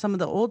some of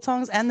the old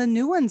songs and the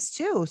new ones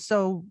too.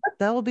 So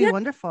that will be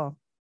wonderful.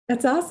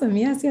 That's awesome.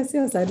 Yes.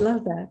 I'd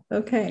love that.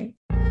 Okay.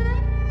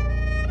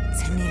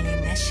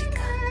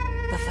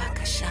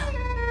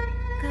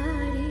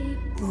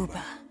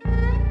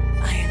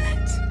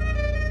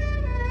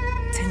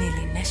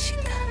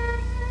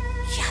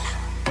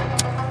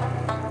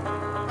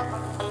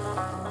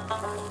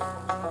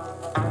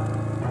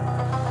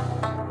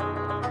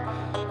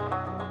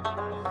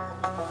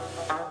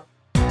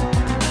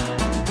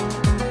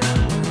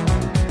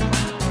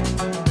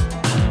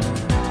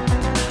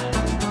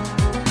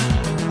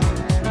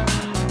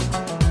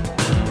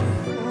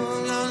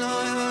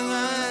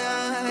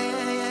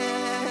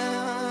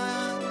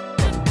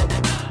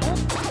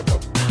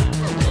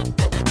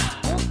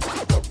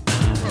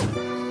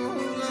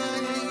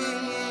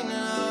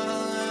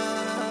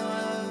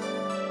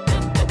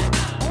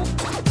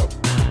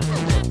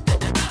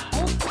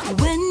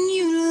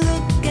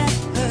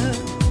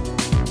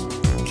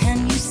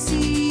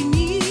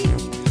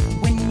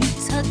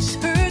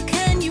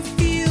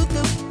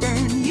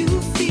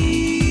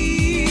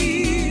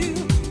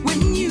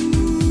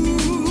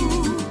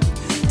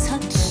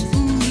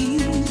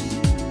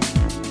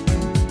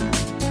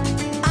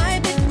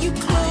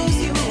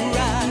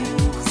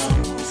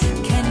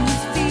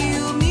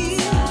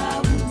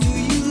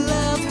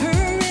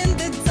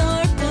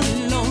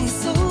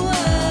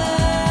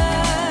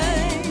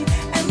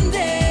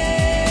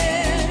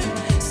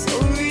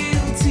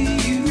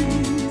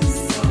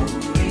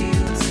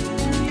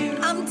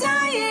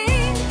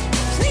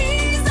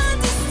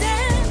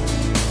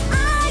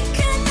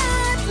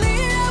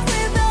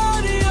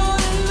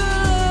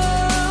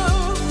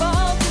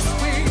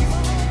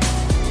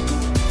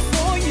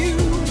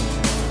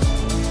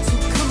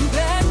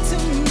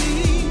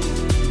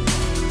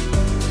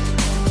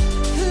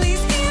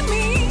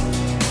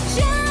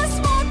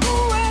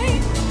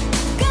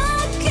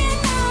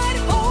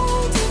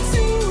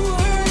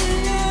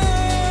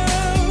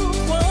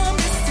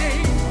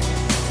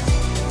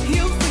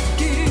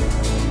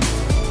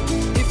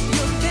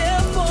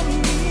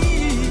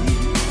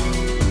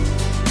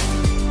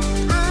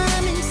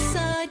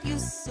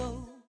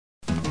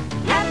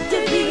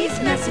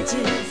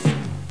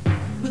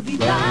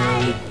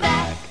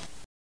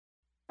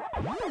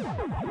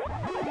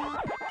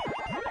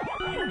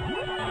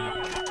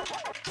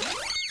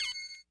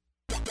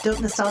 Dope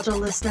Nostalgia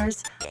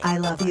listeners, I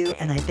love you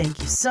and I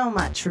thank you so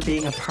much for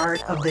being a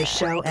part of this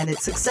show and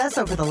its success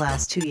over the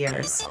last 2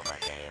 years.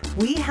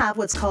 We have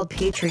what's called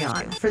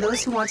Patreon for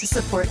those who want to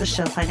support the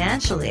show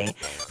financially.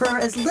 For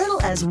as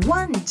little as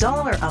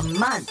 $1 a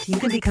month, you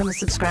can become a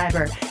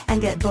subscriber and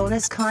get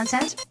bonus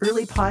content,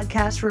 early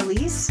podcast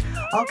release,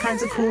 all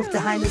kinds of cool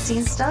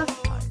behind-the-scenes stuff,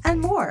 and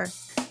more.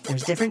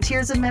 There's different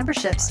tiers of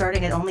membership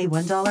starting at only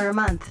 $1 a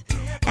month.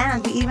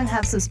 And we even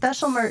have some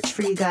special merch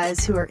for you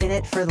guys who are in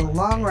it for the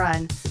long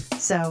run.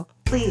 So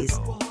please,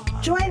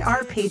 join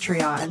our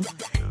Patreon.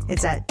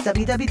 It's at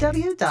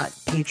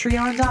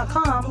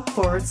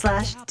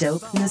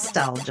www.patreon.com/dope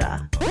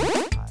nostalgia.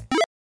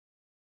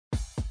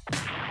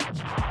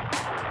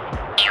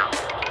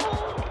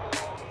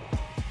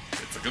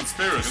 It's a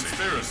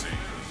conspiracy.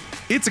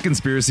 It's a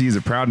Conspiracy is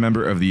a proud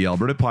member of the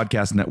Alberta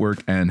Podcast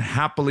Network and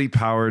happily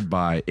powered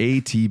by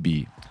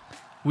ATB.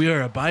 We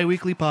are a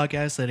bi-weekly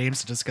podcast that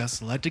aims to discuss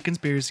selected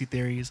conspiracy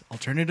theories,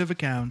 alternative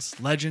accounts,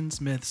 legends,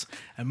 myths,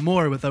 and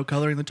more without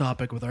coloring the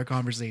topic with our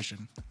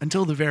conversation,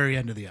 until the very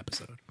end of the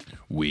episode.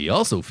 We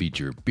also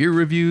feature beer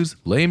reviews,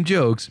 lame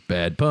jokes,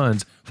 bad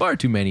puns, far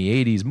too many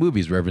 80s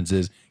movies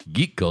references,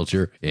 geek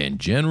culture, and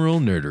general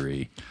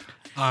nerdery.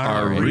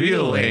 Our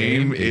real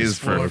aim is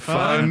for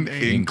fun,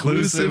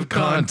 inclusive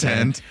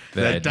content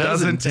that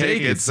doesn't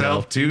take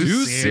itself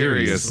too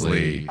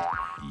seriously.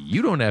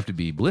 You don't have to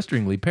be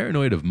blisteringly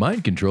paranoid of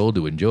mind control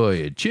to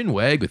enjoy a chin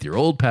wag with your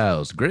old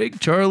pals,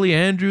 Greg, Charlie,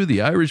 Andrew,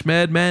 the Irish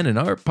Madman, and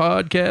our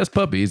podcast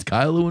puppies,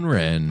 Kylo and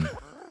Ren.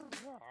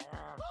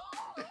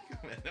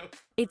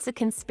 It's a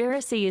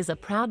Conspiracy is a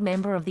proud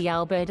member of the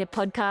Alberta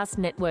Podcast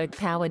Network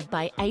powered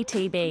by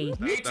ATB.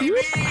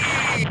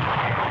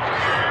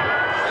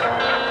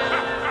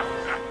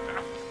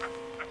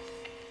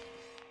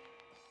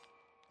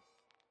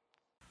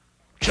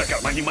 Check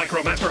out my new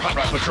Micromaster Hot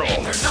Rod Patrol. They're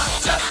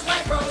not just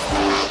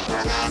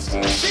micros.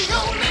 The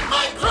only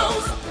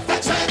micros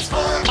that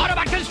transform.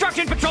 Autobot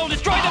Construction Patrol,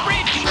 destroy the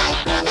bridge!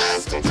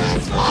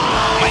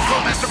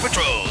 Micromaster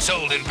Patrol,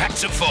 sold in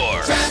packs of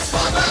 4.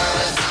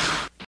 Transformers.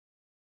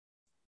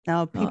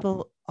 Now,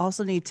 people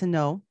also need to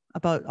know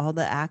about all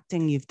the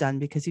acting you've done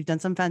because you've done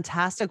some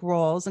fantastic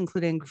roles,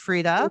 including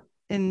Frida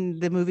in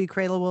the movie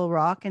Cradle Will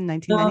Rock in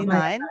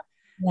 1999. Yes.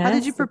 How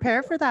did you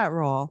prepare for that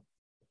role?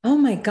 Oh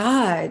my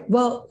God.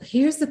 Well,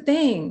 here's the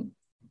thing.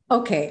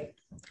 Okay.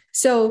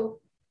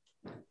 So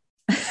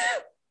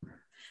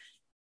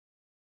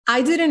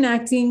I did an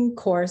acting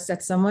course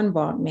that someone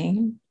bought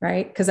me,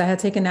 right? Because I had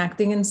taken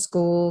acting in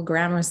school,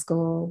 grammar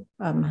school,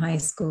 high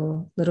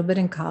school, a little bit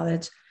in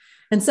college.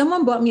 And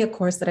someone bought me a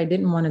course that I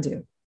didn't want to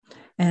do.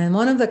 And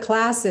one of the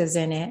classes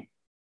in it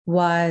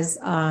was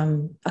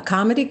a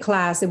comedy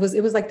class. It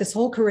was like this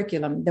whole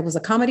curriculum. There was a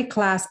comedy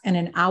class and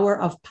an hour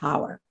of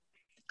power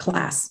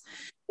class.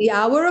 The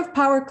Hour of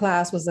Power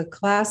class was a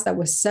class that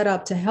was set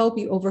up to help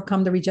you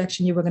overcome the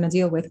rejection you were going to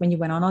deal with when you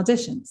went on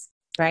auditions,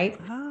 right?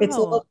 Oh. It's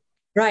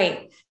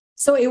right.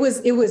 So it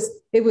was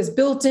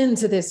built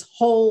into this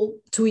whole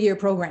 2-year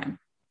program.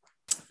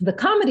 The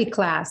comedy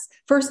class,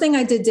 first thing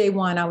I did day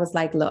one, I was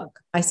like,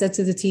 look, I said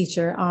to the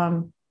teacher,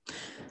 I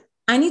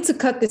need to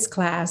cut this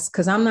class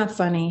because I'm not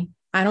funny.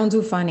 I don't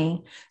do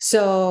funny.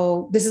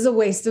 So this is a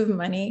waste of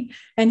money.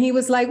 And he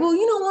was like, well, why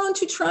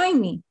don't you try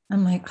me?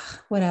 I'm like,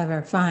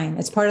 whatever, fine.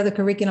 It's part of the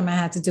curriculum. I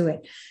had to do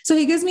it. So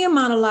he gives me a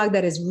monologue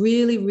that is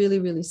really, really,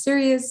 really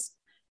serious.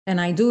 And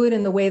I do it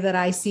in the way that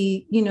I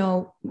see,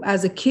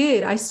 as a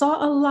kid, I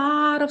saw a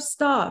lot of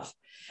stuff.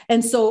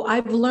 And so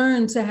I've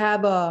learned to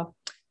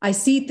I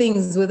see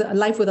things with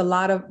life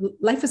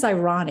life is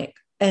ironic.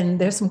 And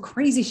there's some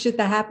crazy shit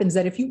that happens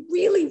that if you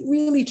really,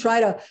 really try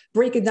to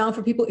break it down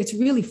for people, it's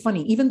really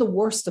funny. Even the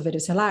worst of it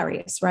is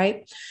hilarious,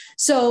 right?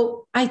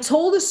 So I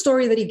told a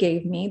story that he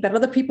gave me that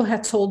other people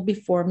had told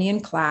before me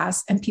in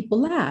class and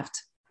people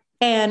laughed.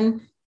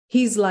 And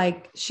he's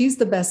like, she's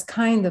the best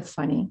kind of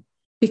funny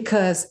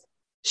because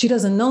she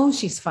doesn't know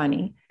she's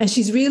funny. And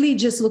she's really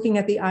just looking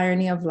at the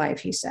irony of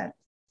life, he said.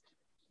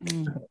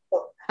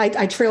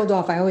 I trailed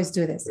off. I always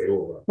do this.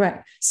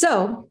 Right.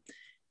 So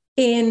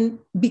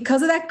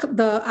because of that,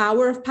 the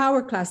Hour of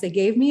Power class, they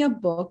gave me a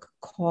book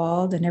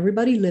called, and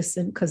everybody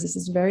listen, because this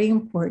is very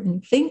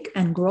important, Think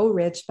and Grow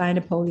Rich by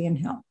Napoleon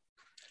Hill,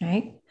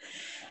 right?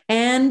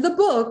 And the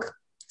book,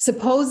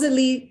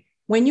 supposedly,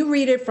 when you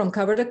read it from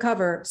cover to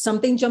cover,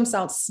 something jumps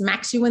out,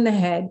 smacks you in the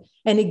head,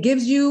 and it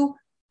gives you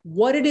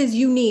what it is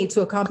you need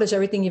to accomplish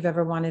everything you've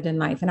ever wanted in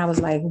life. And I was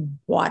like,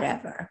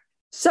 whatever.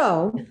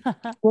 So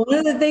one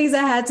of the things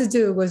I had to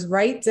do was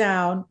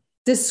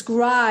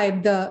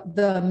describe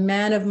the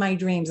man of my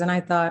dreams. And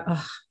I thought,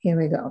 here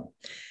we go.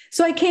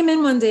 So I came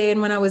in one day,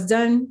 and when I was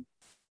done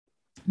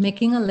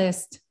making a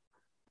list,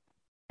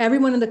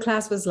 everyone in the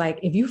class was like,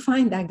 if you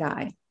find that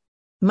guy,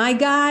 my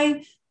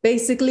guy,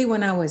 basically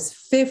when I was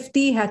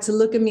 50, had to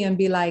look at me and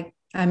be like,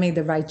 I made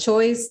the right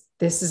choice.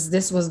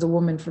 This was the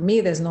woman for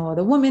me. There's no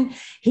other woman.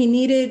 He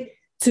needed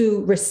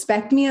to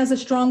respect me as a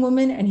strong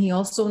woman. And he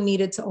also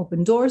needed to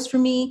open doors for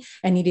me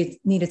and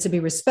needed to be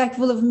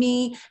respectful of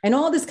me and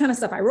all this kind of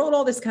stuff. I wrote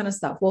all this kind of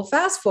stuff. Well,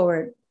 fast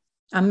forward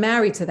I'm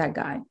married to that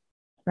guy,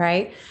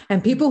 right?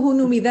 And people who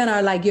knew me then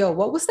are like, yo,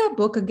 what was that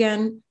book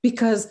again?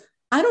 Because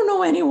I don't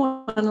know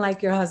anyone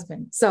like your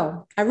husband.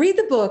 So I read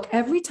the book.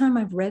 Every time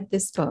I've read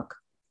this book,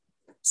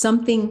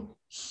 something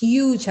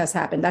huge has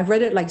happened. I've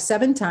read it like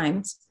 7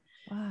 times.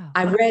 Wow.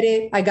 I read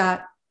it. I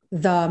got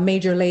the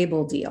major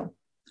label deal.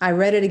 I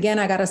read it again.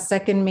 I got a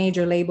second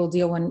major label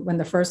deal when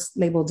the first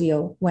label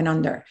deal went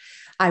under.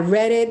 I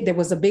read it. There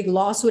was a big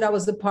lawsuit I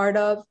was a part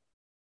of.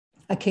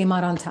 I came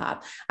out on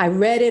top. I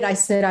read it. I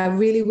said, I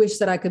really wish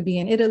that I could be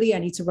in Italy. I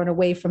need to run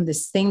away from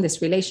this thing,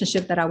 this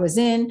relationship that I was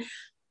in.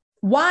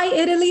 Why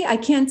Italy? I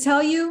can't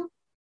tell you.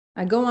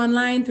 I go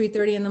online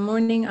 3:30 in the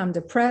morning. I'm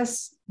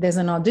depressed. There's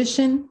an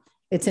audition.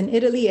 It's in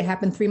Italy. It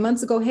happened 3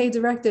 months ago. Hey,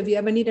 director, if you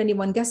ever need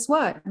anyone, guess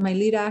what? My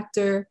lead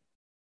actor,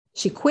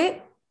 she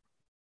quit.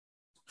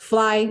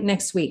 Fly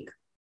next week.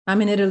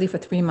 I'm in Italy for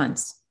 3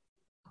 months.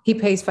 He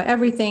pays for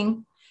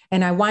everything.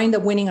 And I wind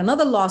up winning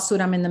another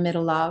lawsuit I'm in the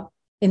middle of.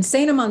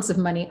 Insane amounts of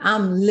money.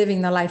 I'm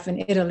living the life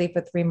in Italy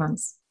for 3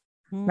 months,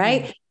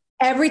 right?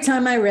 Every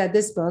time I read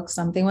this book,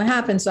 something would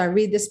happen. So I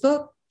read this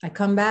book. I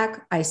come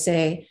back. I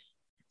say,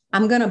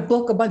 I'm going to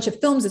book a bunch of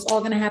films. It's all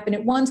going to happen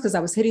at once because I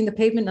was hitting the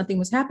pavement. Nothing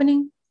was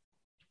happening.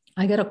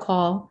 I get a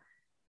call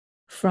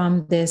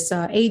from this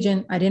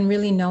agent. I didn't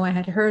really know. I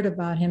had heard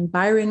about him,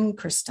 Byron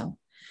Crystal.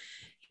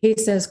 He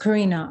says,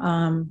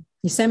 Karina,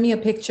 you sent me a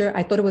picture.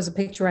 I thought it was a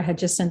picture I had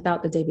just sent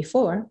out the day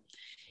before.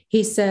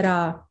 He said,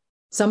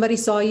 somebody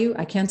saw you.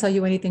 I can't tell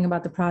you anything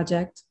about the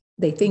project.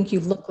 They think you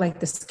look like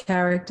this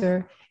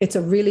character. It's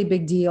a really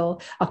big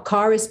deal. A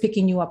car is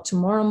picking you up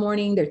tomorrow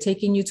morning. They're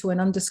taking you to an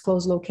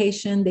undisclosed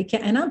location. They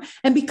can't.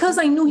 And because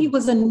I knew he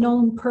was a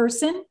known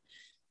person,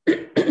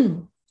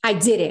 I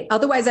did it.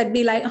 Otherwise, I'd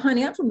be like,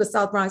 honey, I'm from the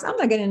South Bronx. I'm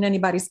not getting in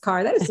anybody's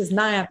car. That is just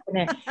not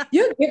happening.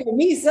 You're giving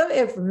me some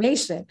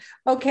information.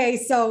 Okay,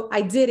 so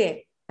I did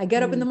it. I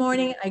get up in the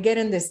morning. I get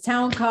in this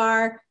town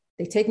car.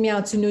 They take me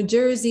out to New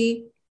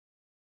Jersey.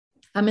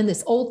 I'm in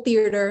this old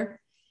theater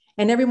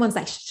and everyone's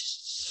like,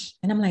 shh.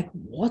 And I'm like,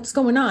 what's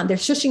going on? They're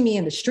shushing me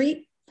in the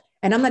street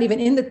and I'm not even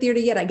in the theater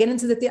yet. I get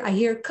into the theater. I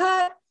hear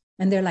cut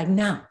and they're like,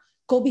 now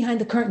go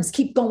behind the curtains,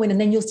 keep going. And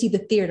then you'll see the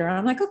theater. And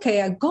I'm like,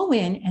 okay, I go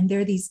in and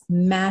there are these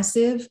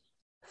massive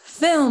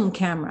film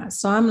cameras.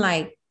 So I'm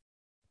like,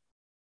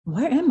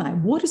 where am I?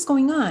 What is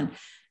going on?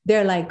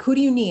 They're like, who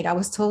do you need? I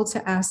was told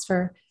to ask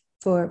for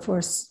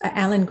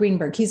Alan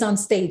Greenberg. He's on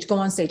stage, go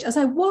on stage. As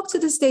I walk to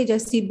the stage, I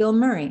see Bill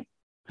Murray.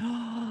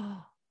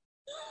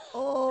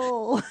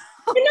 Oh,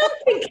 and I'm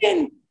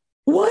thinking,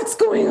 what's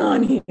going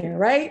on here,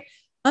 right?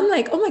 I'm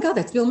like, oh my God,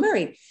 that's Bill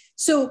Murray.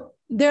 So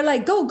they're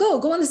like, go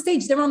on the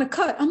stage. They're on a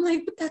cut. I'm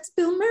like, but that's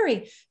Bill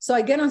Murray. So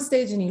I get on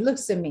stage and he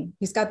looks at me.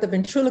 He's got the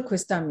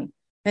ventriloquist on me.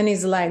 And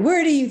he's like,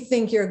 where do you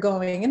think you're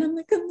going? And I'm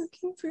like, I'm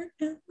looking for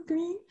Alan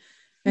Green.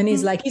 And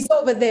he's like, he's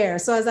over there.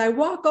 So as I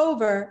walk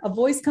over, a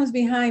voice comes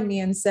behind me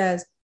and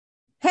says,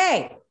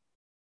 hey,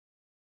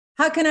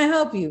 how can I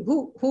help you?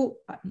 Who,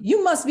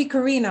 you must be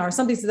Karina or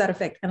something to that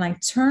effect. And I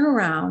turn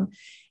around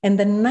and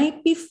the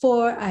night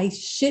before, I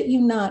shit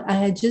you not, I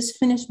had just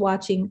finished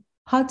watching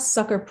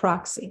Hudsucker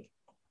Proxy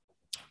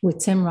with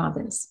Tim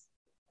Robbins.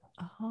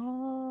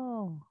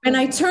 Oh. And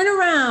I turn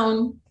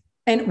around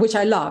and which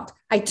I loved.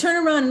 I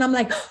turn around and I'm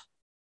like,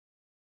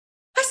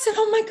 I said,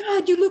 oh my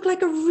God, you look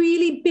like a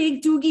really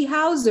big Doogie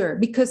Howser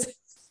because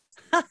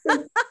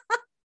and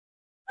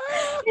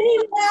he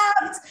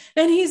laughed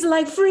and he's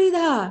like,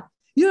 Frida,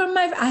 you're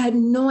my, I had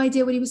no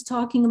idea what he was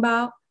talking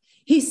about.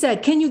 He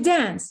said, can you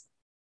dance?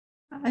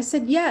 I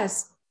said,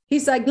 yes.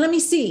 He's like, let me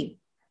see.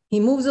 He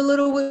moves a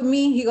little with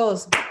me. He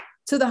goes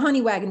to the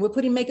honey wagon. We're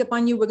putting makeup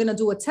on you. We're going to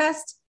do a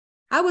test.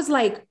 I was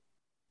like,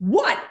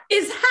 what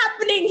is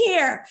happening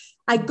here?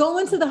 I go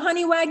into the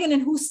honey wagon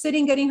and who's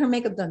sitting getting her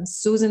makeup done?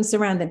 Susan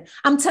Sarandon.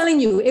 I'm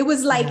telling you, it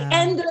was like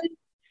endless.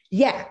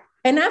 Yeah.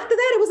 And after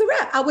that, it was a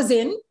wrap. I was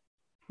in.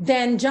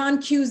 Then John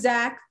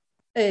Cusack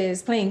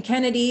is playing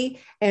Kennedy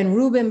and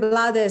Ruben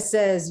Blades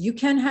says, you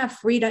can't have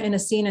Frida in a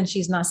scene and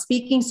she's not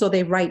speaking. So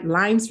they write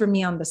lines for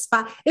me on the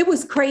spot. It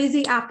was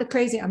crazy after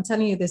crazy. I'm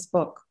telling you this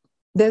book,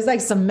 there's like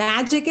some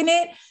magic in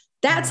it.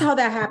 That's how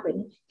that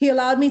happened. He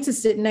allowed me to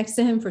sit next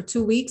to him for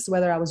 2 weeks,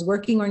 whether I was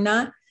working or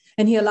not.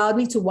 And he allowed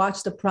me to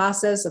watch the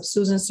process of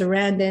Susan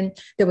Sarandon.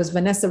 There was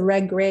Vanessa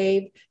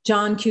Redgrave,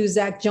 John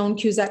Cusack, Joan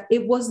Cusack.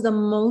 It was the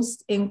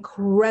most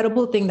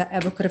incredible thing that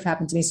ever could have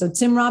happened to me. So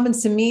Tim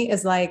Robbins to me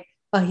is like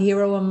a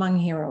hero among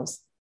heroes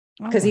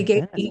because he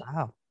gave me,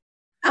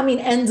 I mean,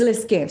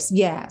 endless gifts.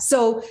 Yeah.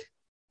 So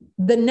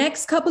the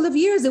next couple of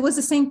years, it was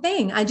the same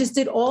thing. I just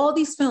did all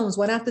these films,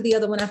 one after the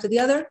other, one after the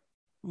other.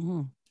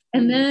 Mm-hmm.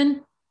 And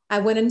then I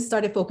went and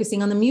started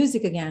focusing on the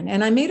music again.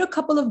 And I made a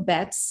couple of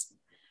bets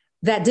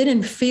that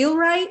didn't feel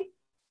right.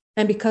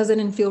 And because I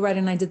didn't feel right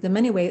and I did them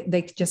anyway,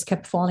 they just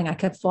kept falling. I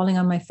kept falling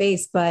on my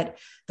face. But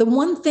the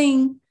one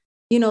thing,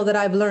 you know, that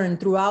I've learned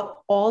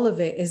throughout all of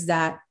it is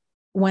that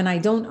when I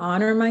don't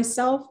honor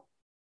myself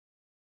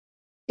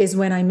is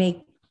when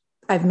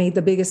I've made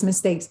the biggest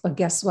mistakes. But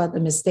guess what? The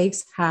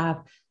mistakes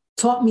have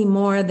taught me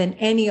more than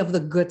any of the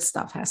good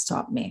stuff has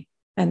taught me.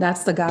 And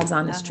that's the God's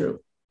honest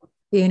truth,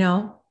 you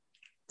know?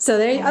 So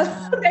there you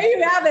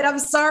have it. I'm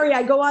sorry.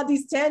 I go on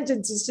these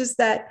tangents. It's just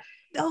that.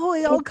 Oh,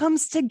 it all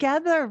comes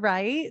together,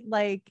 right?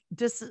 Like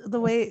just the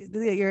way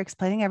that you're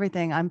explaining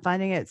everything. I'm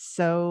finding it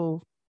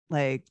so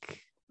like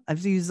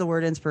I've used the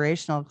word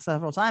inspirational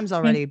several times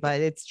already,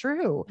 but it's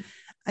true.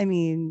 I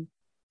mean,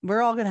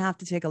 we're all going to have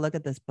to take a look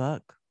at this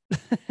book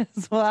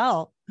as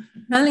well.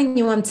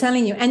 I'm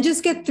telling you, and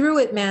just get through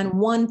it, man.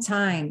 One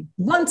time.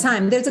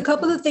 There's a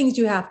couple of things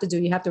you have to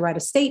do. You have to write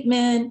a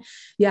statement.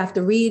 You have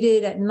to read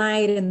it at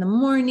night, in the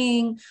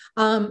morning.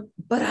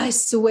 But I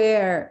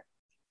swear,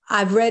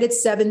 I've read it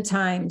 7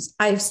 times.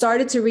 I've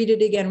started to read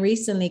it again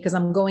recently because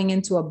I'm going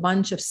into a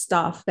bunch of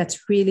stuff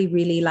that's really,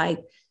 really like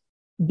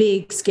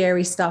big,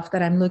 scary stuff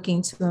that I'm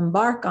looking to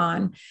embark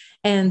on.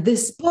 And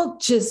this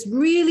book just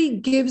really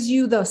gives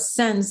you the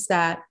sense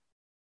that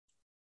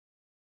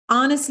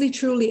honestly,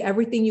 truly,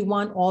 everything you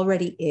want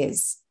already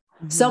is.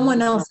 Mm-hmm.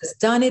 Someone else has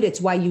done it. It's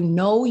why you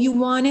know you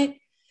want it.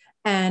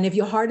 And if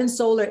your heart and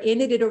soul are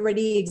in it, it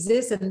already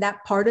exists. And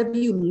that part of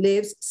you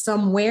lives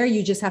somewhere.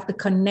 You just have to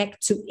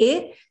connect to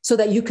it so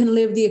that you can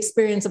live the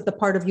experience of the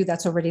part of you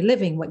that's already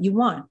living what you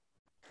want.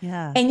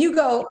 Yeah. And you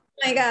go, oh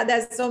my God,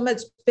 that's so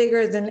much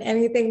bigger than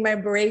anything my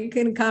brain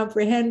can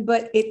comprehend.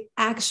 But it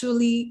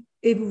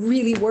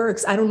really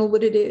works. I don't know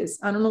what it is.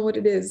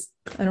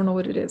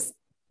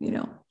 You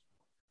know?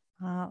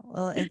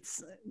 Well,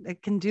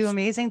 it can do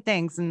amazing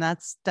things. And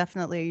that's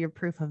definitely your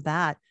proof of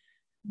that.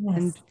 Yes.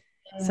 And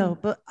so,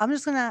 but I'm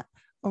just going to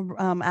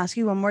ask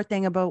you one more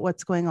thing about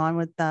what's going on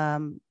with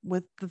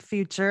the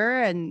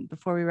future. And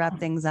before we wrap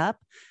things up,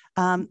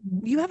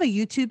 you have a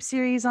YouTube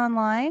series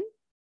online.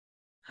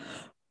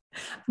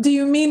 Do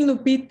you mean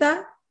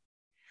Lupita?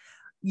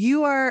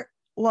 You are,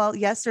 well,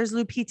 yes, there's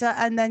Lupita.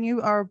 And then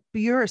you're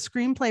a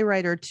screenplay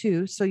writer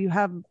too. So you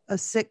have a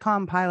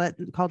sitcom pilot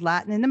called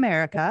Latin in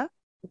America.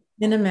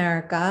 In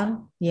America.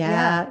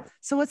 Yeah.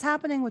 So what's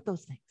happening with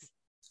those things?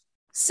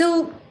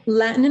 So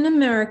Latin in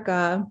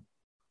America,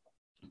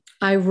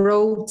 I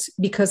wrote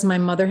because my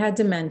mother had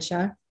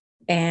dementia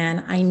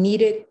and I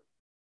needed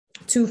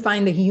to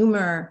find the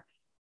humor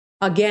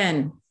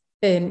again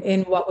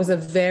in what was a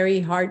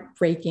very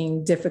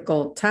heartbreaking,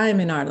 difficult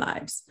time in our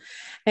lives.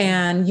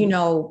 And, you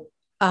know,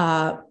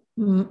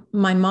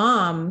 my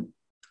mom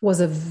was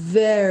a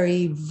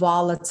very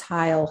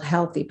volatile,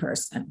 healthy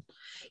person.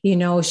 You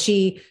know,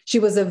 she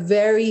was a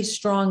very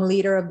strong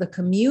leader of the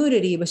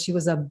community, but she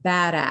was a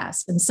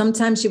badass. And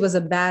sometimes she was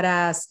a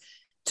badass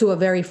to a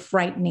very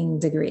frightening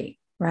degree,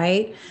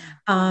 right?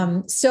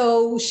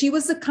 So she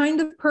was the kind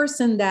of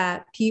person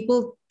that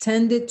people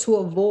tended to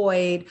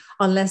avoid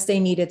unless they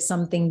needed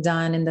something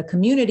done in the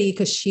community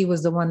because she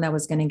was the one that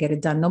was going to get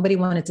it done. Nobody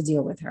wanted to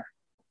deal with her,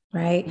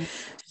 right? Mm-hmm.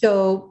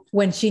 So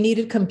when she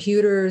needed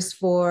computers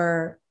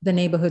for the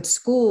neighborhood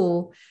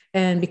school,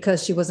 and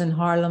because she was in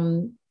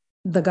Harlem,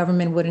 the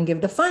government wouldn't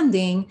give the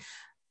funding,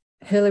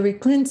 Hillary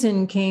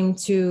Clinton came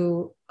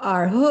to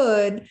our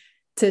hood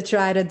to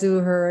try to do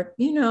her,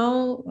 you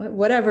know,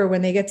 whatever.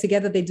 When they get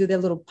together, they do their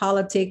little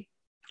politic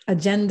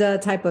agenda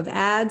type of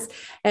ads.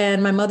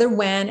 And my mother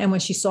went. And when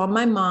she saw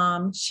my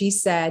mom, she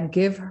said,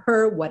 give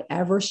her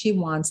whatever she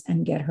wants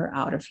and get her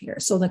out of here.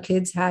 So the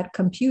kids had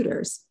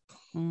computers.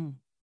 Mm.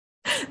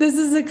 This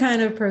is the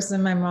kind of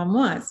person my mom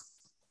was.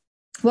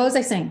 What was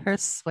I saying?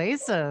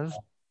 Persuasive.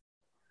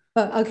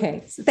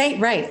 Okay.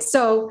 Right.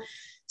 So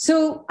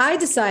I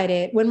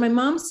decided when my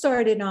mom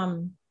started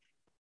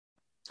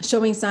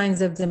showing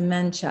signs of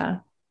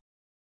dementia,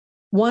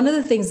 one of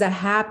the things that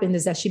happened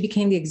is that she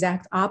became the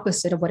exact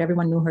opposite of what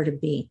everyone knew her to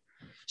be.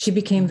 She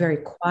became very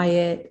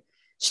quiet.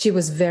 She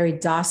was very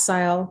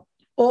docile,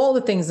 all the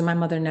things that my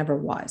mother never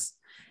was.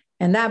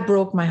 And that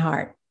broke my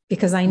heart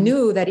because I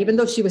knew that even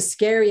though she was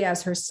scary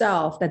as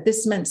herself, that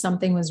this meant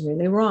something was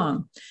really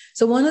wrong.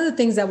 So one of the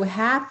things that would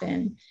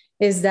happen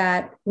is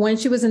that when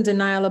she was in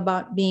denial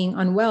about being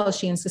unwell,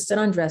 she insisted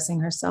on dressing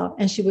herself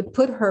and she would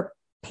put her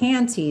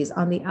panties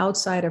on the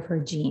outside of her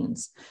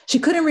jeans. She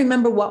couldn't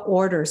remember what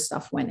order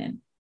stuff went in.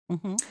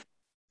 Mm-hmm.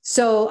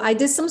 So I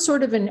did some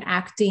sort of an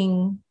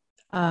acting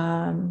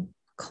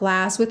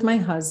class with my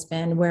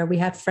husband where we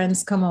had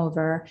friends come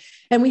over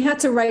and we had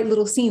to write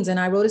little scenes. And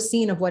I wrote a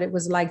scene of what it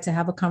was like to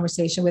have a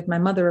conversation with my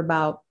mother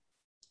about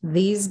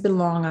these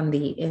belong on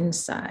the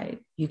inside.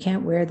 You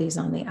can't wear these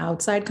on the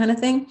outside kind of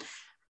thing.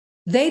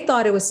 They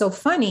thought it was so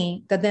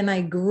funny that then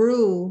I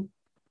grew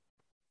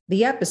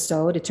the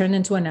episode. It turned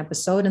into an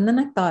episode. And then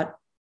I thought,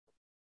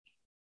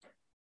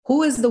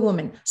 who is the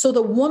woman? So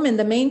the woman,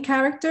 the main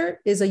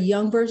character, is a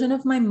young version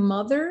of my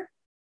mother,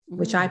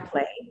 which I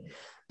play.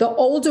 The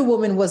older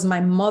woman was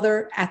my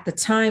mother at the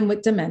time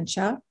with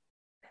dementia.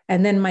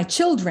 And then my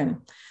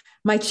children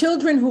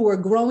who were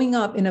growing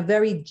up in a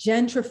very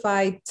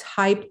gentrified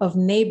type of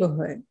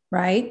neighborhood,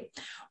 right?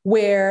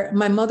 Where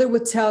my mother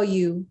would tell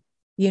you,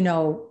 you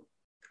know,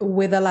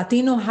 with a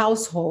Latino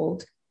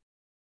household,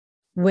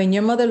 when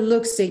your mother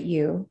looks at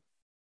you,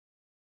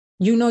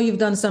 you know you've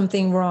done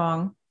something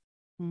wrong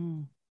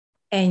and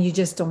you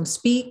just don't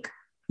speak.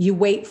 you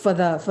wait for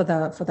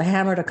the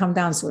hammer to come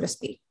down, so to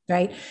speak,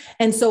 right?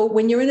 And so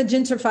when you're in a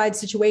gentrified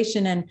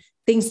situation and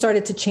things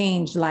started to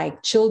change,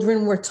 like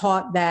children were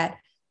taught that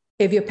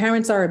if your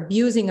parents are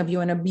abusing of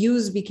you, and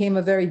abuse became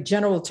a very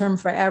general term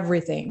for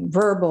everything,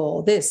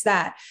 verbal, this,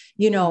 that,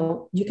 you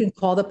can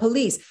call the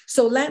police.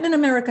 So Latin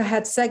America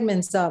had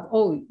segments of,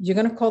 oh, you're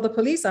going to call the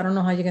police? I don't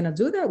know how you're going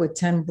to do that with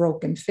 10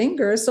 broken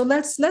fingers. So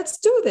let's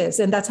do this.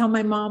 And that's how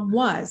my mom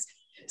was.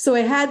 So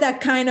it had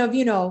that kind of,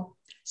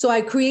 so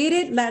I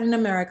created Latin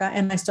America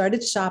and I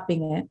started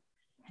shopping it.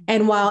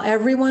 And while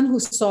everyone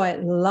who saw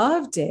it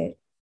loved it,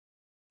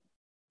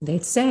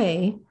 they'd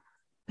say,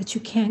 but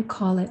you can't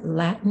call it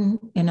Latin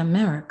in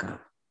America.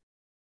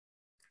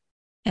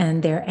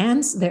 And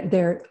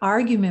their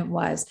argument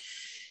was,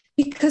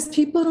 because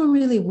people don't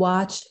really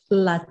watch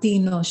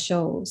Latino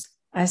shows.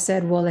 I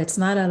said, well, it's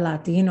not a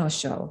Latino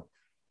show.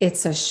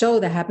 It's a show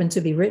that happened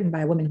to be written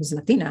by a woman who's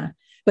Latina,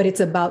 but it's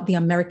about the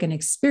American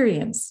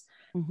experience.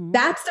 Mm-hmm.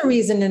 That's the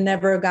reason it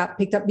never got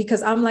picked up,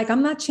 because I'm like,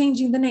 I'm not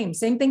changing the name.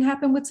 Same thing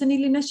happened with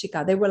Tanili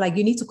Neshika. They were like,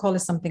 you need to call it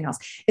something else.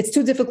 It's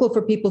too difficult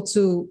for people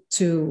to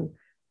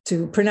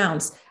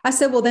pronounce. I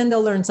said, well, then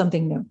they'll learn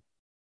something new.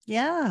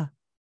 Yeah.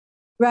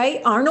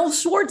 Right? Arnold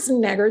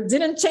Schwarzenegger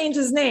didn't change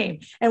his name.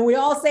 And we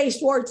all say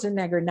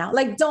Schwarzenegger now.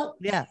 Like, don't.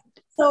 Yeah.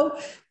 So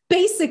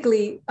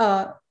basically,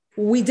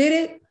 we did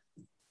it.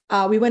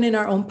 We went in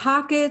our own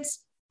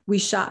pockets. We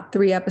shot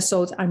 3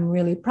 episodes I'm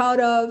really proud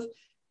of.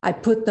 I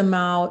put them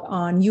out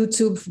on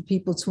YouTube for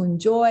people to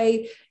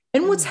enjoy.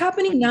 And what's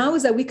happening now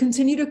is that we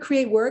continue to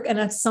create work. And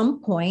at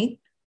some point,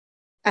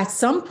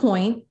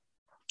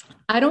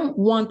 I don't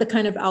want the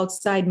kind of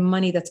outside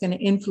money that's going to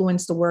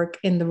influence the work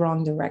in the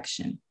wrong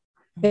direction.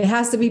 It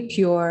has to be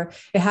pure.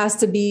 It has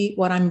to be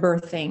what I'm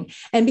birthing.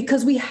 And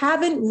because we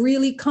haven't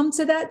really come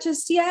to that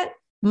just yet,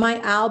 my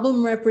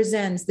album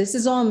represents, this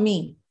is all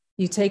me.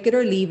 You take it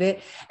or leave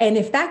it. And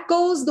if that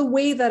goes the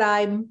way that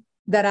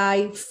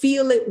I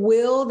feel it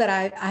will, that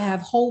I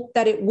have hope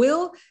that it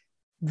will,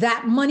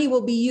 that money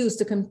will be used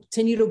to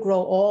continue to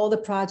grow all the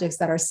projects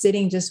that are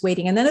sitting just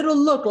waiting. And then it'll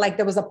look like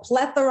there was a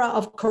plethora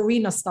of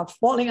Corina stuff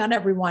falling on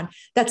everyone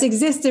that's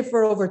existed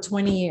for over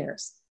 20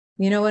 years.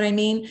 You know what I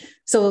mean?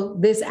 So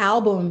this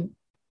album,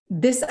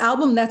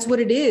 that's what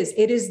it is.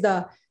 It is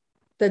the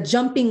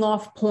jumping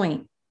off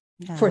point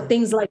for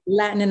things like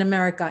Latin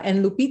America.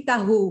 And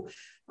Lupita, who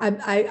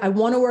I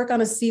want to work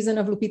on a season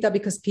of Lupita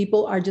because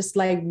people are just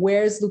like,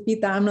 where's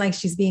Lupita? I'm like,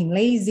 she's being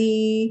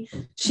lazy.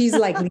 She's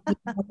like,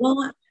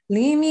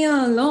 leave me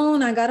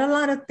alone. I got a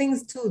lot of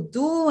things to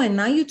do. And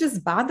now you're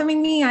just bothering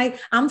me.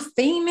 I'm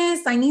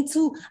famous. I need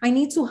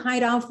to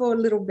hide out for a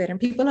little bit. And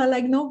people are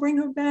like, no, bring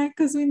her back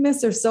because we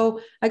miss her.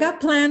 So I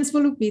got plans for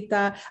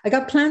Lupita. I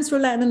got plans for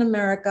Latin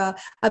America.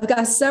 I've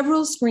got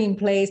several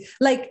screenplays.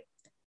 Like,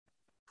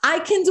 I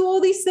can do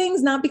all these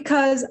things, not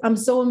because I'm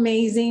so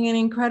amazing and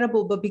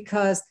incredible, but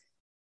because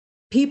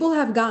people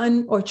have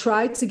gotten or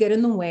tried to get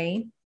in the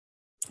way.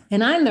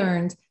 And I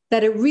learned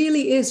that it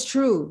really is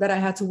true that I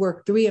had to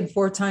work 3 and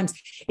 4 times.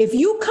 If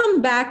you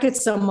come back at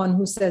someone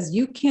who says,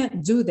 you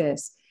can't do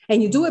this,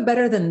 and you do it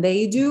better than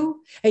they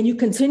do, and you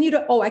continue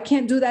to, I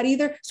can't do that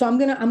either, so I'm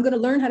gonna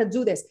learn how to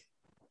do this.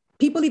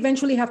 People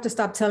eventually have to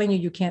stop telling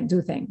you can't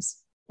do things.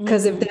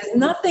 Because if there's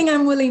nothing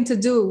I'm willing to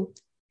do,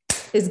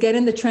 is get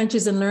in the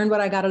trenches and learn what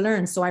I got to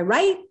learn. So I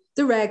write,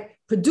 direct,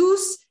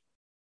 produce,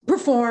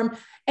 perform.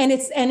 And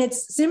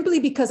it's simply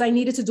because I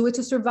needed to do it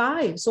to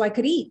survive so I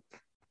could eat.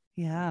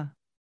 Yeah.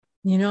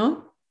 You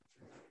know?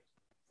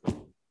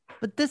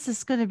 But this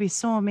is going to be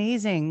so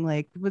amazing.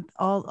 Like with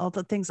all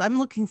the things, I'm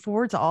looking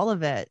forward to all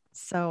of it.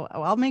 So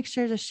I'll make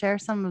sure to share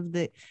some of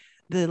the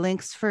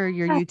links for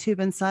your YouTube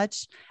and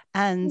such.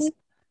 And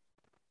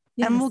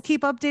we'll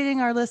keep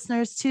updating our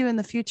listeners too in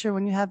the future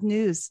when you have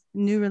new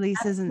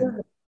releases.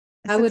 And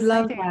I would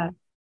love that.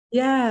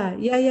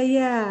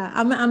 Yeah.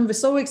 I'm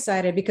so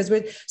excited because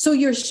so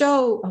your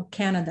show,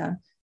 Canada.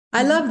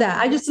 I love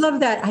that. I just love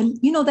that.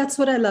 That's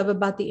what I love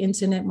about the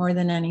internet more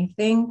than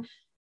anything,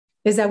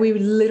 is that we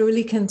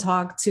literally can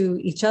talk to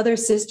each other,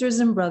 sisters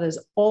and brothers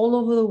all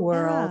over the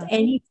world,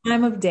 any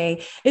time of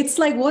day. It's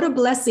like, what a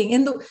blessing.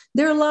 And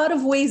there are a lot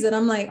of ways that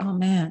I'm like, oh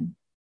man,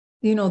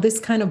 this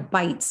kind of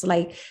bites.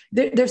 Like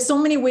there's so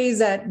many ways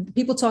that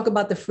people talk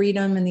about the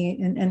freedom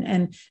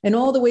and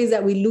all the ways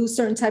that we lose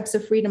certain types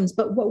of freedoms.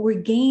 But what we're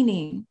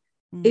gaining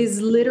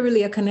is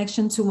literally a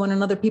connection to one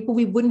another, people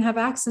we wouldn't have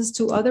access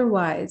to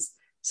otherwise.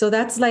 So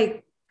that's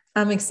like,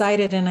 I'm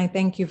excited. And I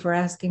thank you for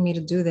asking me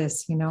to do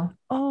this,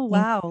 Oh,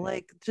 wow.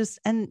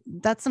 And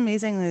that's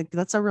amazing. Like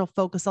that's a real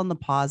focus on the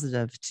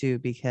positive too,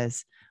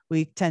 because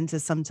we tend to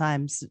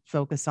sometimes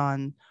focus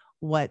on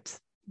what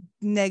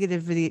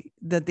negativity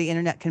that the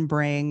internet can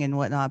bring and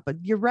whatnot, but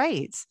you're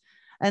right.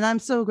 And I'm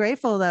so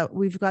grateful that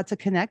we've got to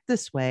connect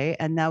this way.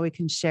 And now we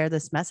can share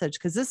this message,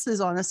 because this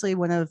is honestly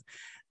one of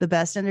the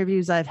best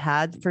interviews I've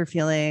had for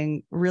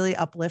feeling really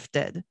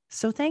uplifted.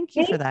 So thank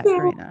you for that,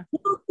 Corina.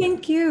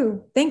 Thank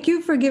you. Thank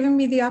you for giving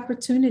me the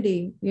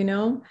opportunity,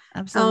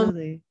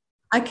 Absolutely.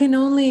 I can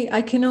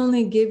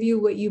only give you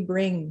what you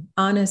bring,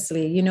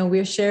 honestly. You know,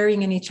 we're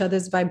sharing in each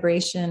other's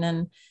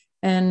vibration,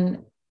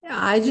 and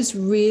I just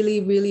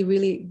really, really,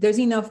 really, there's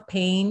enough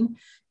pain.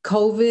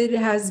 COVID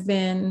has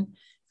been,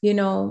 you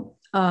know,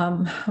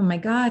 oh my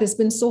God, it's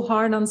been so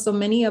hard on so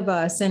many of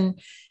us. And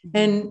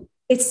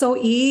it's so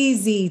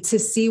easy to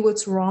see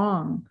what's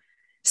wrong.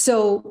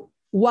 So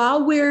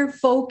while we're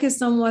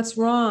focused on what's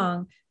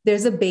wrong,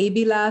 there's a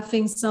baby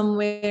laughing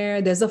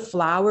somewhere. There's a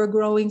flower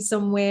growing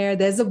somewhere.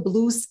 There's a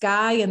blue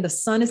sky and the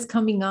sun is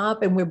coming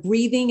up and we're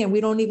breathing and we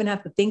don't even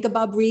have to think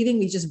about breathing.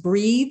 We just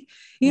breathe.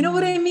 You know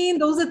what I mean?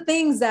 Those are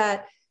things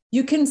that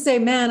you can say,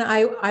 man,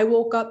 I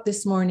woke up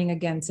this morning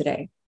again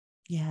today.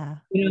 Yeah.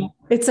 You know,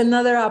 it's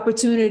another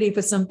opportunity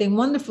for something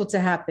wonderful to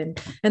happen.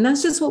 And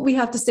that's just what we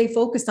have to stay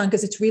focused on,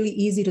 because it's really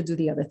easy to do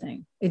the other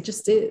thing. It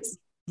just is.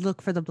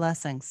 Look for the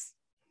blessings.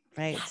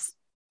 Right.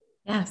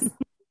 Yes.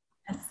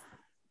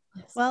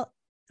 Well,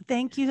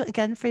 thank you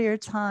again for your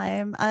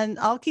time, and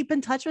I'll keep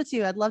in touch with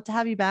you. I'd love to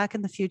have you back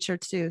in the future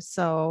too.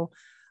 So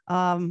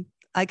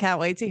I can't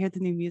wait to hear the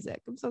new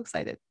music. I'm so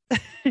excited.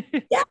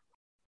 Yeah.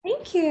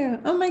 Thank you.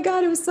 Oh my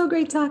God. It was so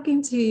great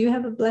talking to you. You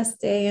have a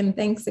blessed day, and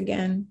thanks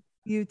again.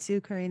 You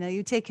too, Karina.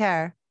 You take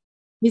care.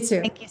 You too.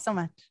 Thank you so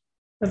much.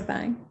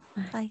 Bye-bye.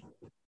 Bye.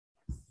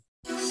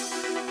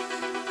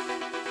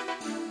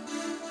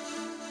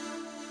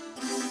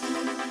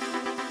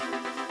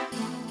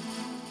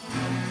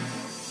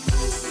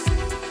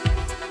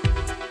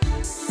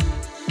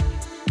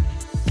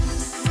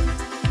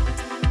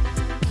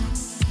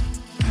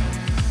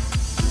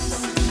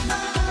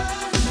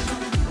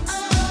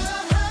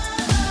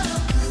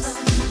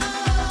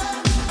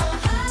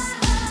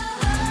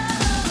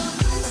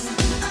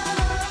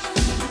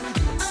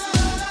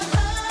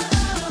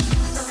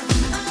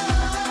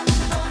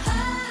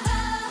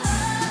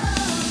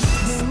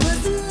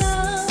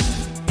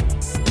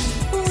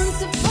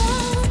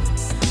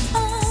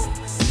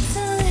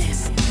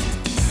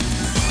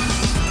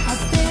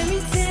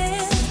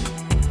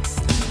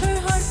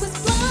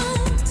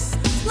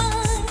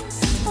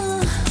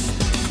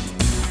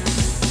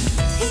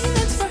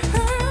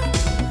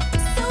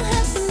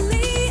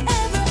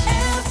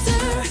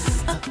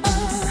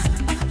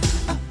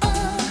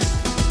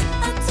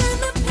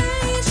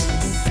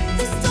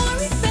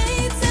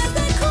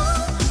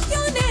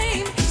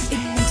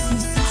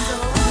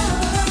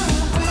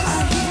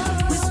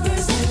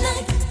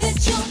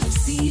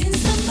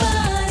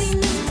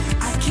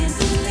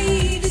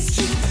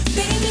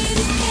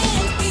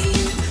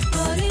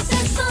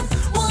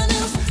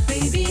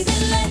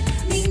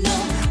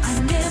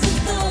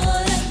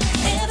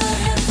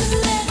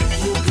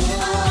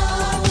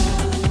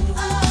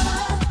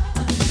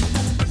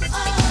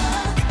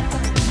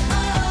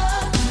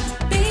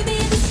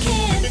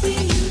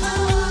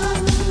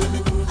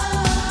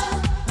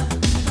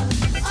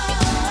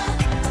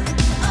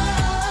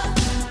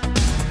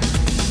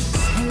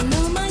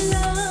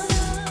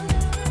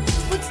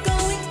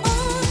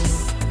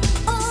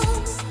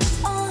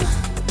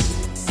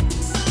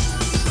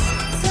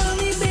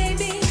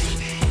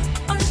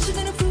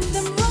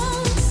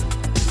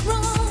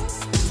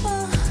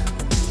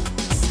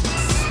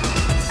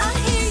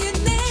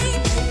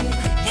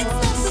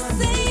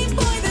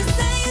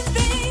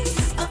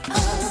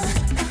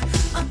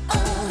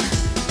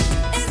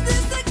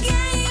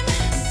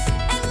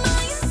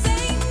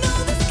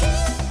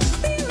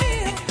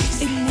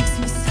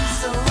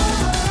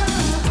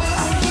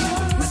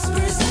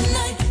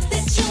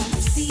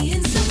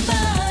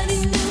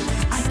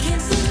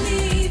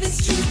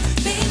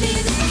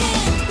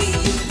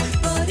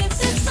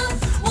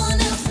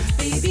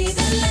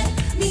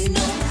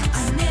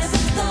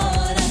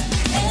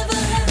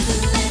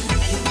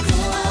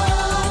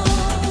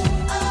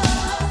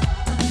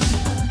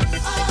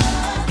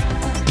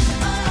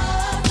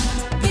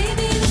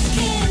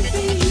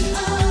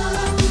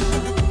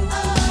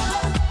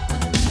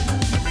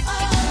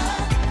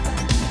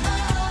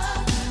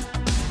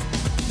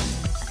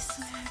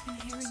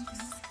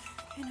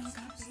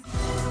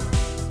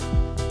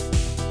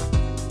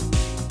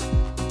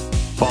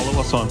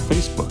 Follow us on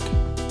Facebook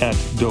at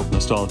Dope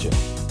Nostalgia,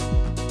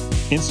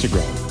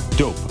 Instagram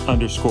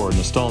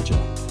dope_nostalgia,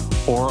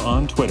 or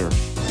on Twitter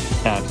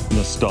at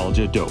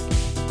Nostalgia Dope.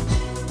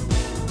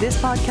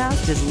 This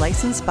podcast is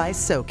licensed by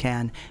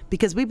SOCAN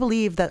because we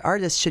believe that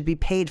artists should be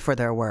paid for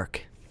their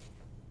work.